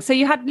amazing. So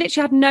you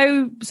literally had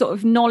no sort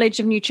of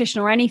knowledge of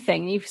nutrition or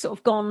anything. You've sort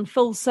of gone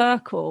full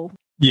circle.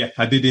 Yeah,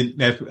 I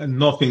didn't have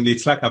nothing.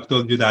 It's like I've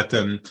told you that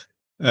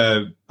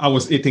I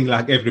was eating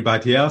like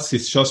everybody else.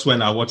 It's just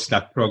when I watched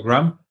that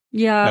program,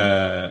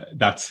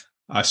 that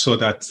I saw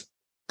that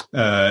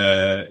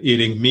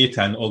eating meat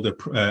and all the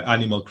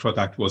animal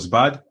product was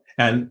bad.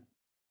 And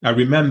I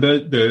remember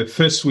the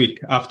first week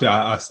after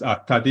I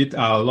started,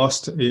 I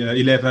lost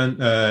 11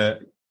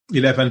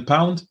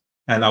 pounds,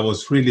 and I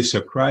was really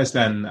surprised.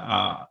 And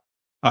I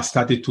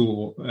started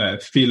to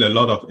feel a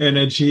lot of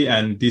energy,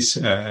 and this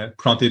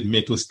prompted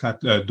me to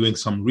start doing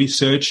some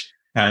research.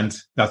 And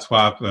that's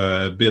why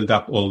I've built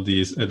up all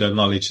the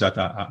knowledge that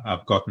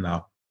I've got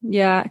now.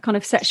 Yeah, it kind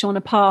of sets you on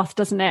a path,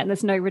 doesn't it? And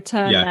there's no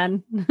return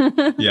then.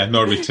 Yeah,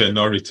 no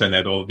return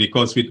at all.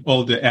 Because with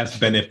all the health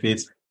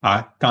benefits,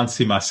 I can't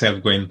see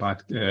myself going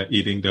back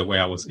eating the way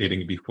I was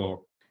eating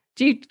before.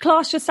 Do you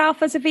class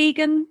yourself as a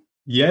vegan?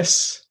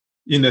 Yes,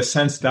 in the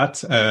sense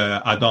that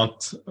I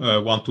don't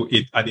want to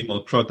eat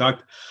animal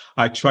product.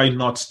 I try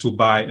not to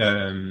buy.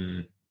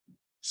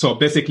 So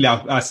basically,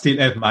 I still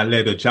have my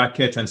leather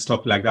jacket and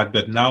stuff like that.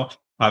 But now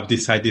I've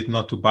decided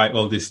not to buy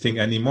all this thing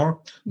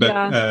anymore.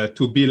 But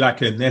to be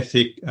like an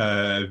ethic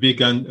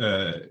vegan,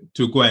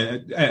 to go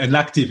an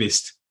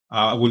activist.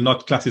 I will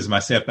not class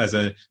myself as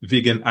a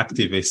vegan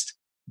activist.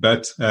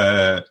 But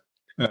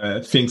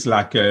things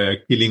like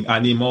killing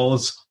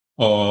animals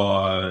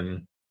or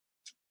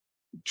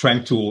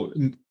trying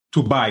to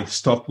buy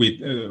stuff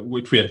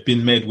which we have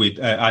been made with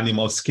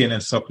animal skin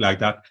and stuff like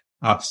that,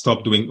 I've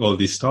stopped doing all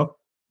this stuff.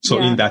 So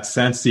in that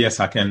sense, yes,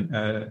 I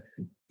can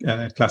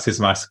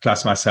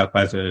class myself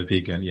as a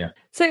vegan. Yeah.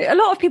 So a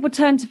lot of people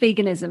turn to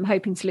veganism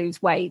hoping to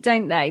lose weight,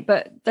 don't they?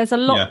 But there's a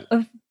lot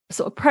of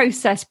sort of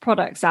processed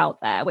products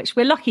out there, which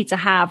we're lucky to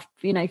have,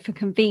 for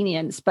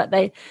convenience, but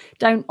they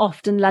don't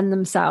often lend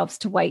themselves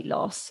to weight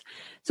loss.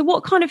 So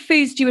what kind of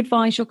foods do you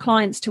advise your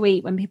clients to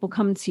eat when people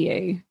come to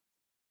you?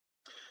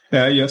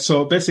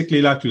 So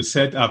basically, like you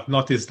said, I've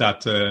noticed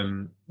that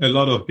a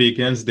lot of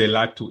vegans, they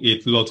like to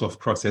eat lots of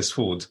processed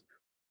food.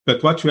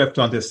 But what you have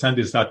to understand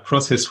is that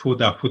processed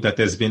food are food that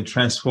has been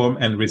transformed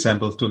and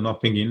resembles to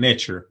nothing in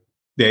nature.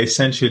 They're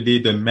essentially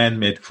the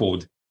man-made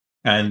food.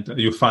 And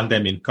you find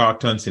them in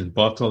cartons, in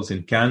bottles,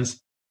 in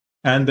cans.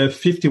 And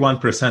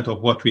 51%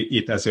 of what we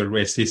eat as a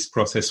race is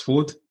processed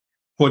food.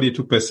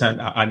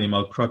 42% are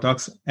animal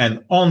products,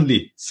 and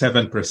only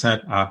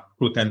 7% are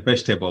fruit and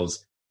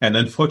vegetables. And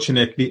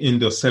unfortunately, in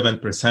those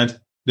 7%,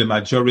 the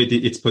majority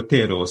is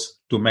potatoes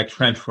to make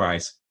French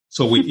fries.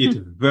 So we eat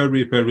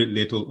very, very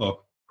little of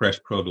fresh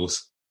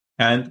produce.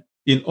 And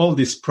in all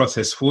this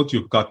processed food,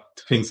 you've got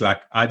things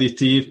like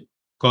additive,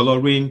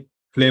 coloring,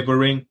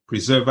 flavoring,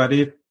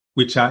 preservative,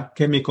 which are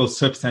chemical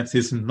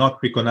substances not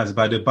recognized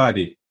by the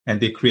body, and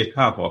they create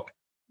havoc.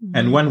 Mm-hmm.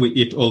 And when we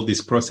eat all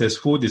this processed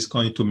food, it's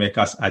going to make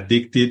us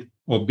addicted,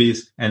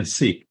 obese, and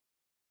sick.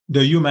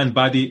 The human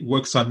body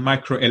works on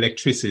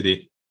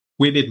microelectricity.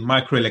 We need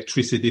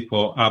microelectricity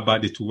for our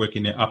body to work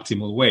in an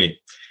optimal way.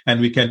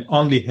 And we can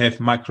only have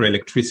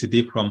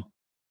microelectricity from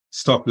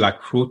stuff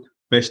like fruit,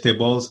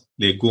 vegetables,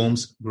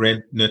 legumes,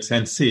 grain, nuts,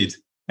 and seeds.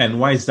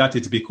 And why is that?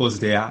 It's because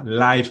they are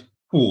live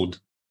food.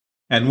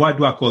 And why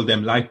do I call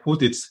them live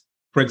food? It's,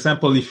 for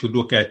example, if you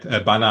look at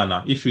a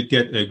banana, if you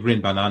get a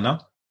green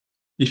banana,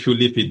 if you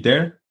leave it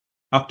there,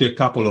 after a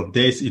couple of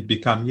days, it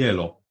becomes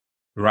yellow,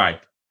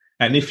 right?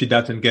 And if it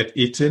doesn't get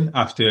eaten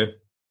after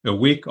a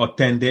week or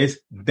 10 days,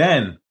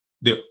 then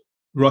the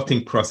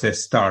rotting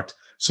process starts.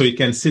 So you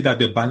can see that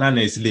the banana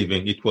is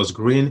living. It was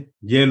green,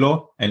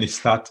 yellow, and it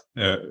starts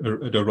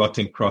the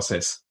rotting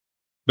process.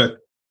 But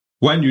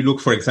when you look,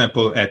 for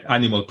example, at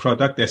animal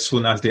product, as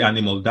soon as the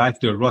animal dies,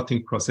 the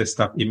rotting process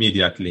starts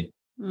immediately.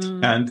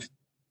 And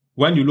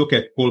when you look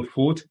at whole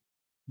food,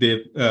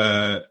 they've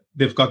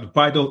got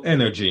vital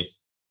energy.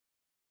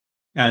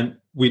 And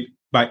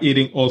by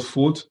eating whole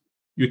food,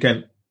 you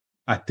can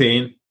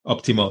attain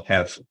optimal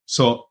health.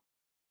 So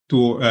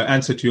to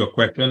answer to your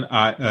question,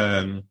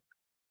 I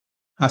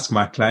ask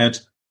my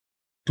client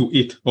to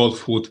eat whole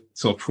food,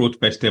 so fruit,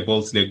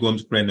 vegetables,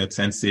 legumes, grain, nuts,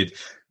 and seeds.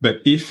 But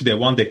if they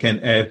want, they can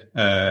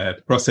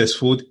have processed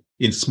food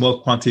in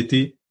small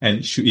quantity, and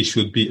it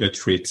should be a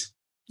treat.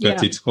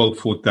 But it's whole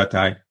food that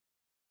I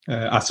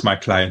ask my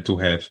client to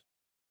have.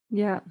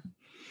 Yeah.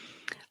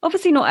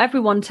 Obviously, not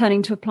everyone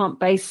turning to a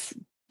plant-based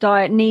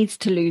diet needs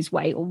to lose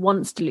weight or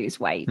wants to lose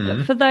weight. Mm-hmm.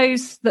 But for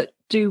those that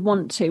do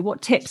want to,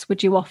 what tips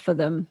would you offer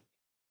them?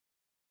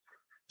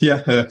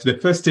 Yeah, the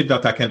first tip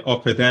that I can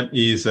offer them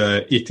is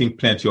eating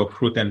plenty of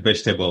fruit and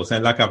vegetables.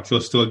 And like I've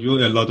just told you,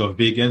 a lot of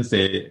vegans,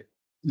 they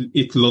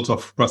eat lots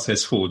of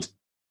processed food.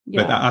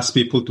 Yeah. But I ask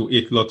people to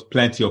eat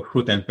plenty of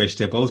fruit and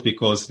vegetables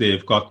because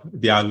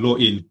they are low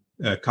in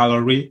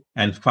calorie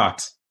and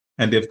fat.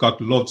 And they've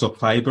got lots of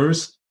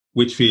fibers,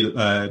 which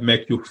will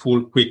make you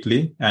full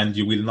quickly, and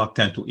you will not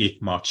tend to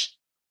eat much.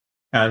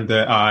 And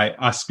I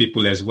ask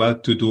people as well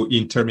to do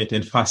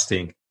intermittent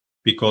fasting.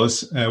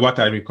 Because what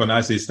I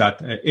recognize is that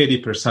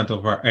 80%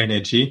 of our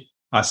energy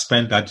are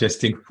spent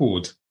digesting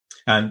food.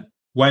 And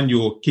when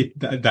you keep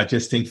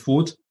digesting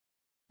food,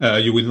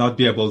 you will not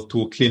be able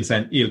to cleanse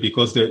and heal,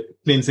 because the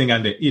cleansing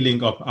and the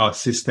healing of our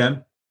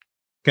system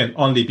can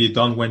only be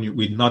done when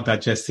we're not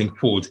digesting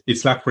food.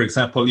 It's like, for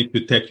example, if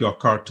you take your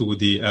car to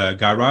the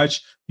garage,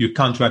 you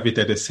can't drive it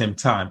at the same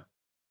time.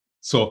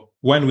 So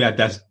when we are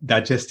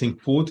digesting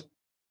food,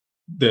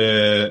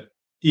 the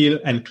heal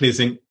and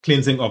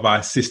cleansing of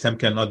our system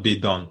cannot be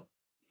done.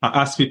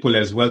 I ask people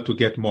as well to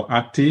get more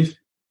active,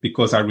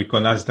 because I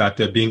recognize that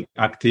being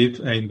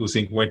active and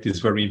losing weight is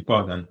very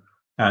important.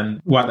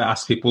 And what I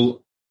ask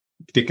people,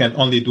 they can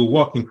only do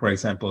walking, for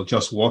example,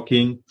 just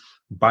walking,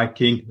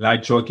 biking,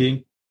 light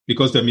jogging,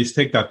 because the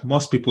mistake that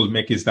most people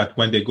make is that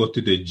when they go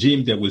to the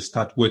gym, they will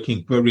start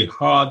working very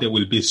hard, they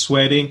will be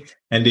sweating,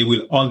 and they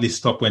will only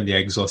stop when they're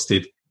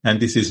exhausted. And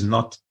this is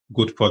not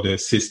good for the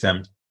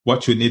system.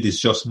 What you need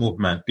is just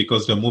movement,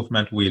 because the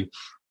movement will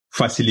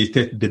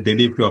facilitate the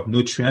delivery of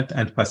nutrients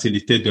and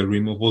facilitate the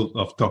removal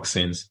of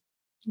toxins.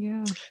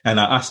 Yeah.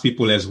 And I ask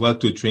people as well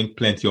to drink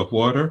plenty of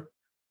water,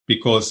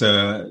 because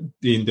in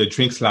the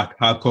drinks like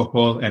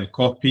alcohol and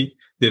coffee,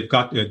 they've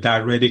got a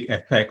diuretic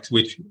effect,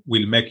 which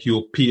will make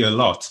you pee a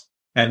lot.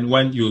 And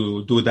when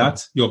you do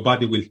that, your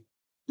body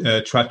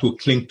will try to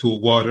cling to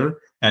water,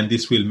 and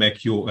this will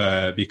make you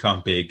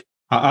become big.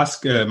 I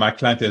ask my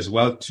client as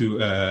well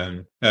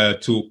to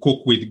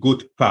cook with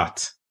good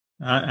fat,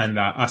 and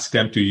I ask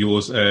them to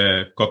use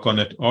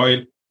coconut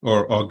oil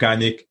or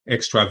organic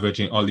extra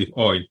virgin olive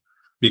oil,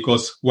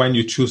 because when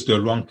you choose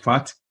the wrong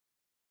fat,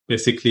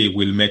 basically it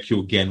will make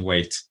you gain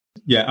weight.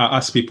 Yeah, I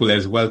ask people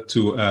as well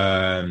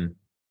to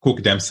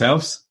cook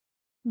themselves.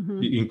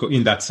 Mm-hmm.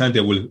 In that sense,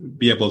 they will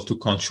be able to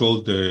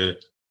control the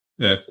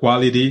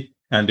quality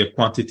and the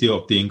quantity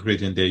of the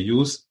ingredient they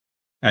use.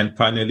 And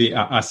finally,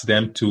 I asked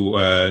them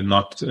to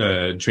not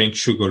drink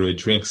sugary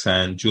drinks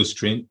and juice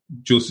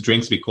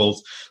drinks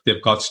because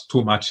they've got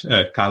too much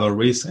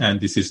calories,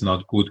 and this is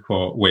not good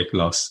for weight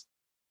loss.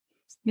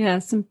 Yeah,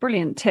 some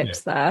brilliant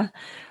tips there.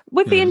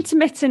 With the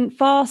intermittent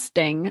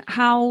fasting,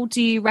 how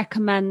do you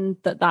recommend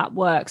that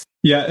works?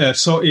 Yeah,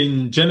 so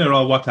in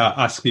general, what I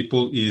ask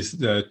people is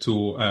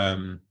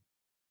to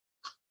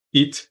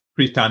eat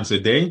 3 times a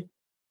day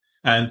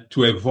and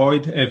to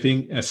avoid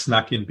having a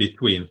snack in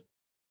between.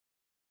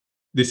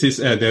 This is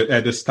at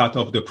the start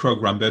of the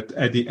program, but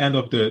at the end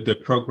of the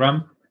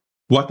program,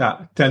 what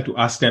I tend to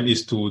ask them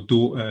is to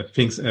do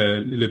things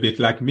a little bit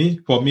like me.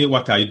 For me,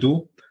 what I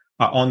do,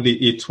 I only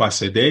eat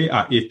twice a day.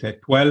 I eat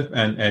at 12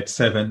 and at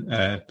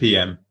 7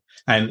 p.m.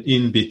 And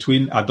in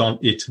between, I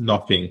don't eat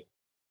nothing.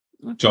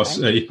 Okay. Just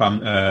if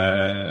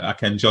I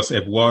can just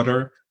have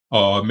water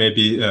or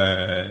maybe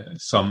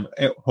some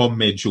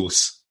homemade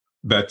juice.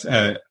 But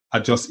I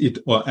just eat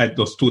at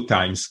those 2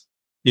 times.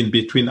 In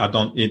between, I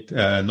don't eat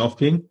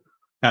nothing.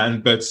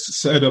 But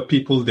other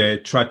people, they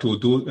try to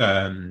do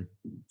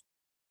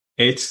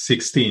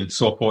 8-16.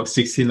 So for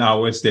 16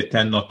 hours, they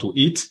tend not to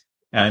eat,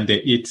 and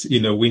they eat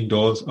in a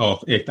window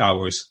of 8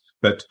 hours.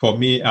 But for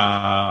me,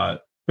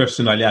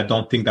 personally, I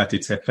don't think that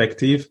it's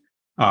effective.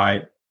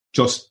 I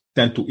just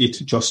tend to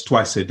eat just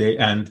twice a day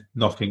and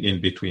nothing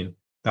in between.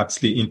 That's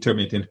the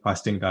intermittent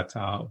fasting that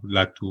I would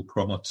like to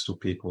promote to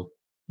people.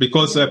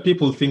 Because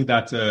people think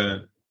that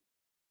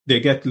they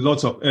get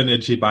lots of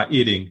energy by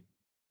eating,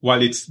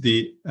 while it's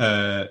the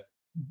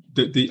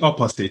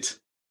opposite.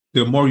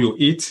 The more you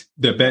eat,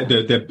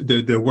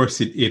 the worse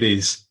it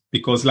is.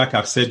 Because like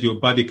I've said, your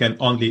body can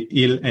only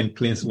heal and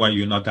cleanse when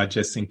you're not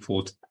digesting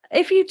food.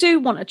 If you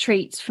do want a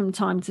treat from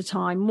time to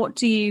time, what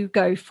do you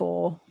go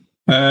for?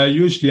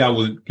 Usually I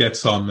will get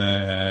some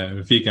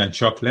vegan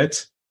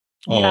chocolate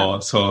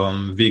or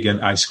some vegan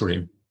ice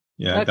cream.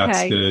 Yeah, okay.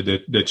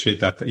 That's the treat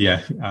that,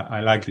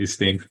 I like this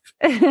thing.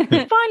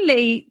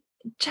 Finally,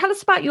 tell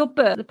us about your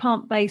book, The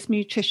Plant-Based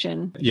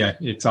Nutrition. Yeah,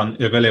 it's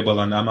available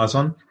on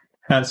Amazon.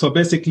 And so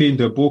basically in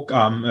the book,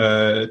 I'm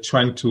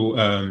trying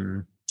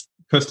to,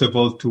 first of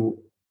all, to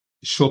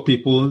show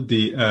people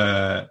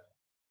the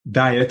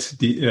diet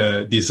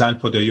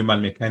designed for the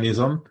human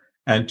mechanism.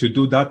 And to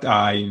do that,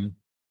 I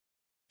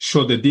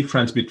show the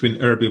difference between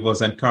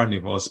herbivores and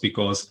carnivores,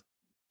 because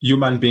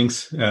human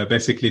beings,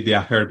 basically, they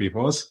are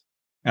herbivores.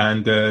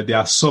 And there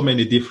are so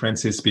many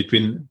differences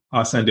between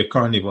us and the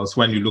carnivores.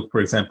 When you look,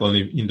 for example,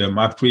 in the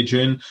mouth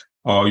region,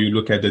 or you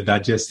look at the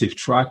digestive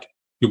tract,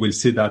 you will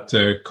see that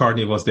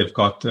carnivores, they've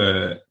got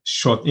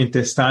short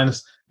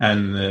intestines,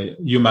 and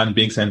human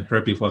beings and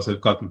herbivores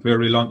have got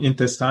very long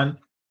intestine.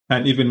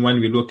 And even when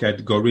we look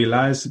at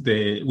gorillas,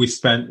 we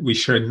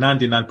share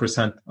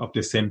 99% of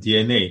the same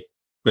DNA.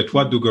 But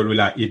what do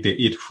gorillas eat? They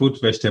eat fruit,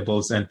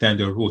 vegetables, and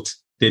tender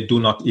roots. They do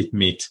not eat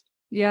meat.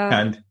 Yeah.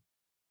 And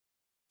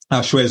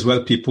I'll show as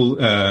well people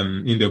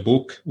in the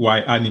book why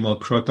animal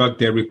product,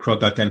 dairy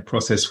product, and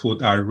processed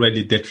food are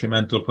really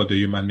detrimental for the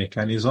human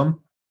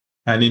mechanism.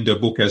 And in the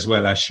book as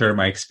well, I share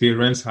my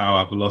experience, how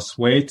I've lost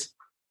weight.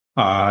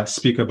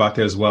 Speak about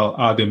as well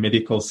how the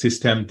medical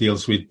system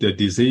deals with the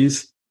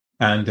disease.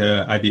 And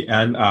at the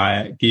end,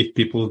 I give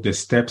people the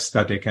steps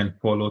that they can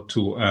follow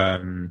to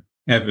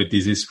have a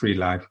disease-free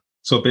life.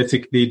 So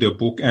basically, the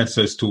book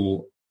answer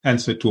to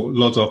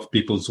lots of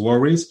people's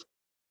worries.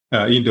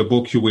 In the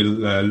book, you will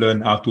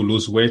learn how to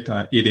lose weight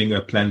eating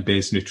a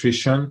plant-based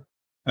nutrition.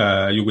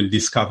 You will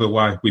discover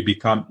why we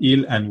become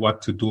ill and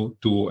what to do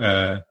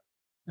to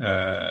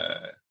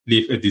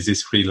live a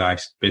disease-free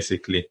life,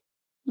 basically.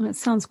 That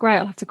sounds great.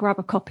 I'll have to grab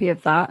a copy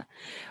of that.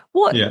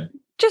 What? Yeah.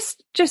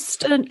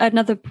 Just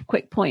another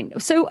quick point.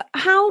 So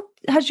how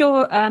has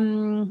your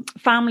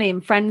family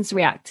and friends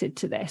reacted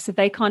to this? Have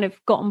they kind of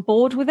got on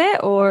board with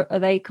it, or are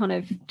they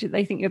do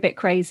they think you're a bit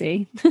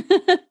crazy?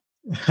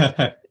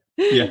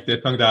 Yeah, they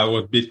think that I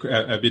was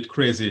a bit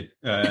crazy.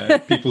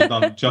 People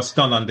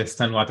don't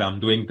understand what I'm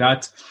doing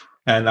that.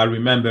 And I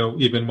remember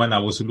even when I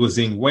was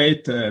losing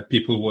weight,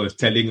 people were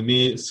telling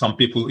me, some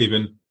people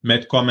even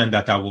made comment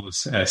that I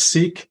was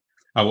sick,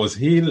 I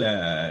was ill.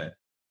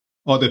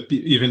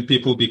 Even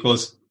people,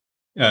 because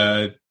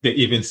they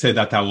even said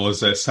that I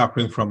was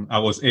suffering from, I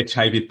was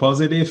HIV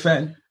positive,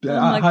 and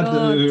I had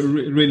a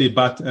really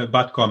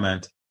bad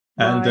comment.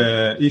 And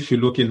if you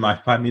look in my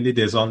family,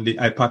 there's only,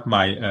 apart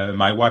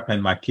my wife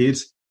and my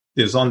kids,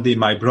 there's only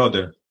my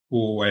brother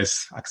who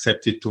has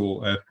accepted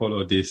to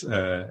follow this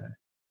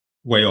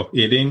way of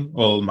eating.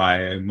 All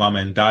my mom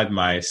and dad,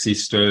 my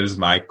sisters,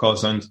 my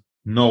cousins,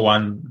 no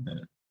one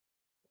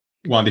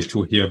wanted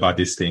to hear about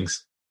these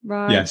things.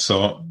 Right. Yeah.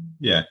 So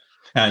yeah.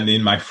 And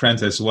in my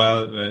friends as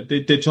well,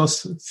 they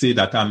just see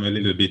that I'm a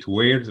little bit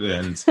weird,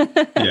 and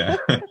yeah.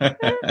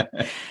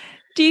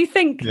 Do you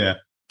think? Yeah.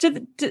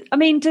 Do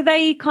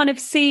they kind of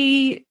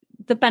see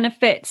the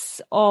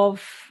benefits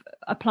of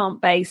a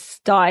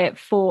plant-based diet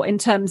in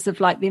terms of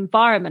like the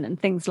environment and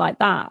things like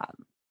that?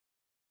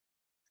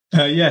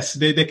 Yes,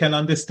 they can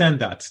understand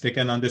that. They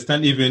can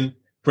understand even,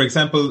 for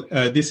example,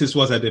 this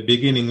was at the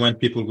beginning when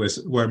people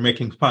were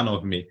making fun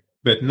of me.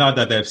 But now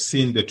that they've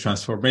seen the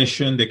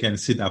transformation, they can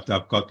see that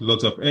I've got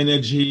lots of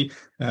energy.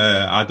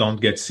 I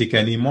don't get sick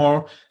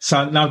anymore.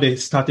 So now they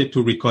started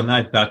to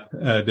recognize that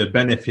the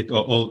benefit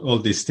of all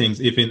these things,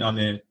 even on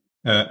a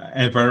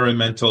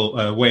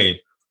environmental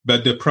way.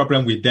 But the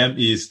problem with them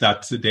is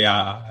that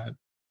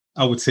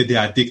I would say they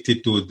are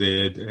addicted to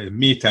the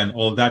meat and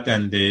all that,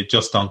 and they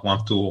just don't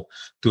want to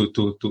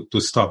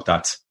stop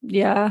that.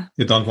 Yeah.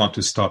 They don't want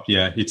to stop.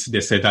 Yeah.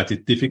 They say that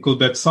it's difficult,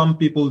 but some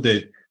people,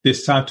 they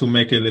start to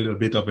make a little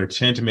bit of a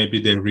change. Maybe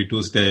they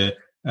reduce the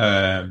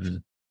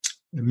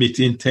meat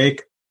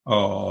intake,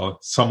 or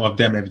some of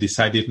them have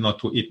decided not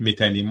to eat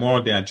meat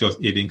anymore. They are just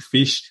eating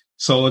fish.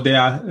 So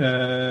there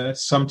are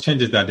some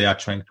changes that they are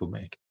trying to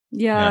make.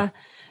 Yeah.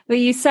 Well,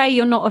 you say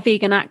you're not a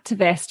vegan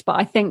activist, but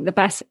I think the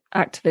best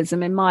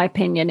activism, in my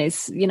opinion,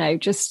 is,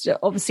 just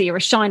obviously you're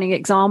a shining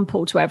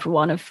example to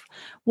everyone of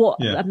what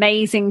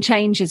amazing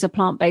changes a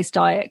plant-based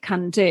diet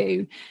can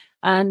do.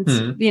 And,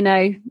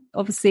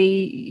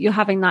 obviously you're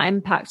having that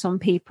impact on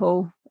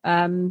people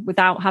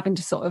without having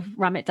to sort of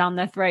ram it down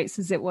their throats,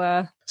 as it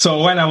were.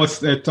 So when I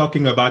was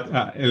talking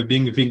about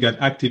being a vegan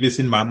activist,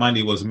 in my mind,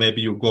 it was maybe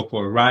you go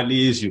for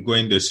rallies, you go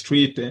in the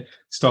street,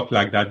 stuff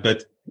like that.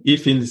 But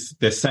if in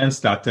the sense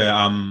that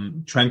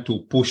I'm trying to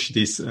push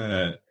this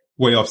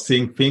way of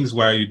seeing things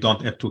where you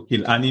don't have to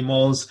kill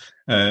animals,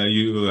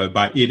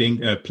 by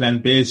eating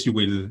plant-based, you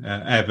will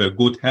have a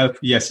good health.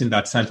 Yes, in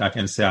that sense, I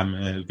can say I'm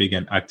a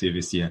vegan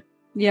activist, yeah.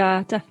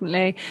 Yeah,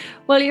 definitely.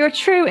 Well, you're a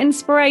true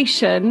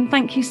inspiration.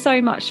 Thank you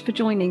so much for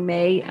joining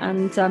me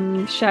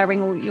and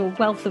sharing all your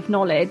wealth of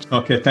knowledge.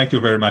 Okay, thank you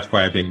very much for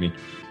having me.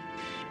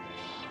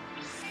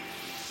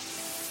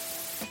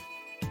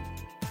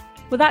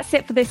 Well, that's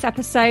it for this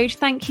episode.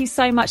 Thank you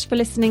so much for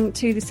listening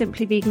to the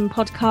Simply Vegan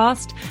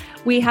podcast.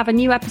 We have a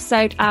new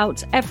episode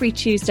out every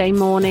Tuesday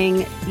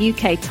morning,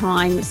 UK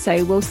time.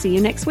 So we'll see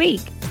you next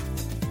week.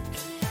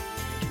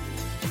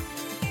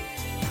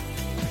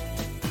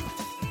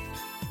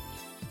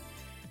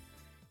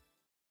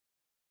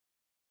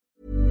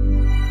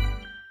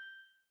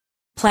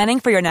 Planning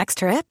for your next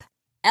trip?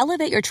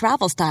 Elevate your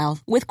travel style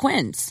with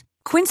Quince.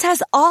 Quince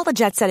has all the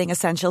jet-setting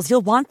essentials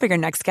you'll want for your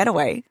next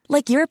getaway,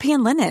 like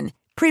European linen,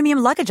 premium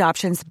luggage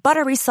options,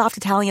 buttery soft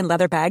Italian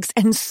leather bags,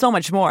 and so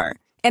much more.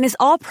 And is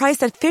all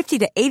priced at 50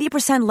 to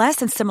 80% less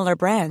than similar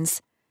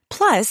brands.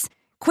 Plus,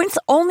 Quince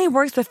only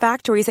works with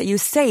factories that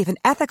use safe and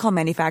ethical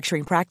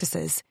manufacturing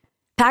practices.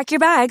 Pack your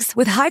bags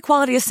with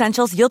high-quality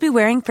essentials you'll be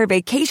wearing for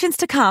vacations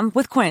to come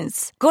with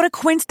Quince. Go to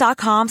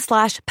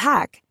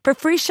quince.com/pack for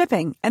free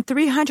shipping and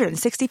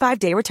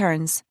 365-day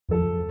returns.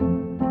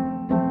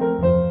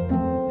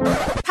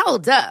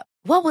 Hold up.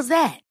 What was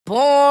that?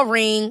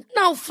 Boring.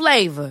 No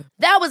flavor.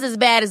 That was as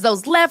bad as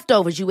those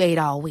leftovers you ate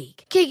all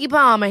week. Keke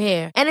Palmer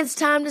here. And it's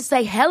time to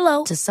say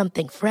hello to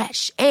something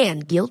fresh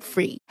and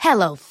guilt-free.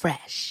 Hello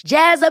Fresh.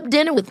 Jazz up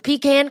dinner with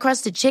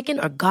pecan-crusted chicken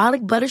or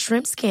garlic butter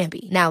shrimp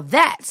scampi. Now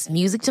that's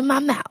music to my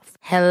mouth.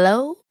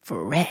 Hello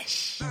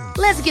Fresh.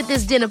 Let's get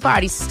this dinner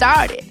party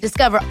started.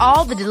 Discover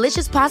all the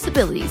delicious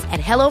possibilities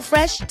at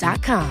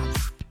HelloFresh.com.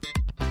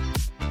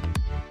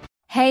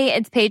 Hey,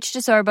 it's Paige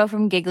DeSorbo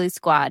from Giggly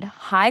Squad.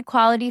 High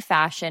quality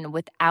fashion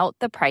without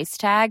the price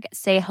tag.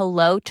 Say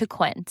hello to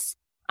Quince.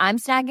 I'm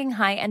snagging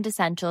high-end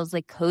essentials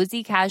like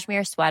cozy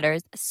cashmere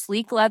sweaters,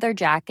 sleek leather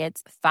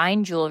jackets,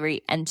 fine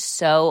jewelry, and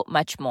so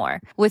much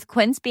more. With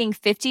Quince being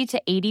 50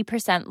 to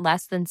 80%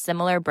 less than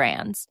similar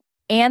brands.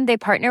 And they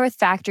partner with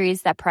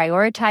factories that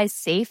prioritize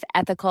safe,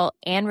 ethical,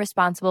 and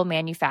responsible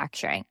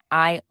manufacturing.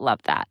 I love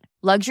that.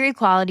 Luxury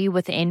quality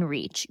within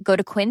reach. Go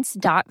to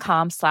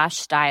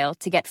quince.com/style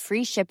to get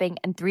free shipping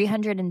and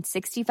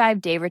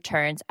 365-day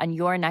returns on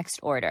your next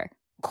order.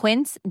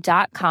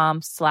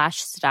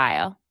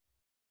 Quince.com/style.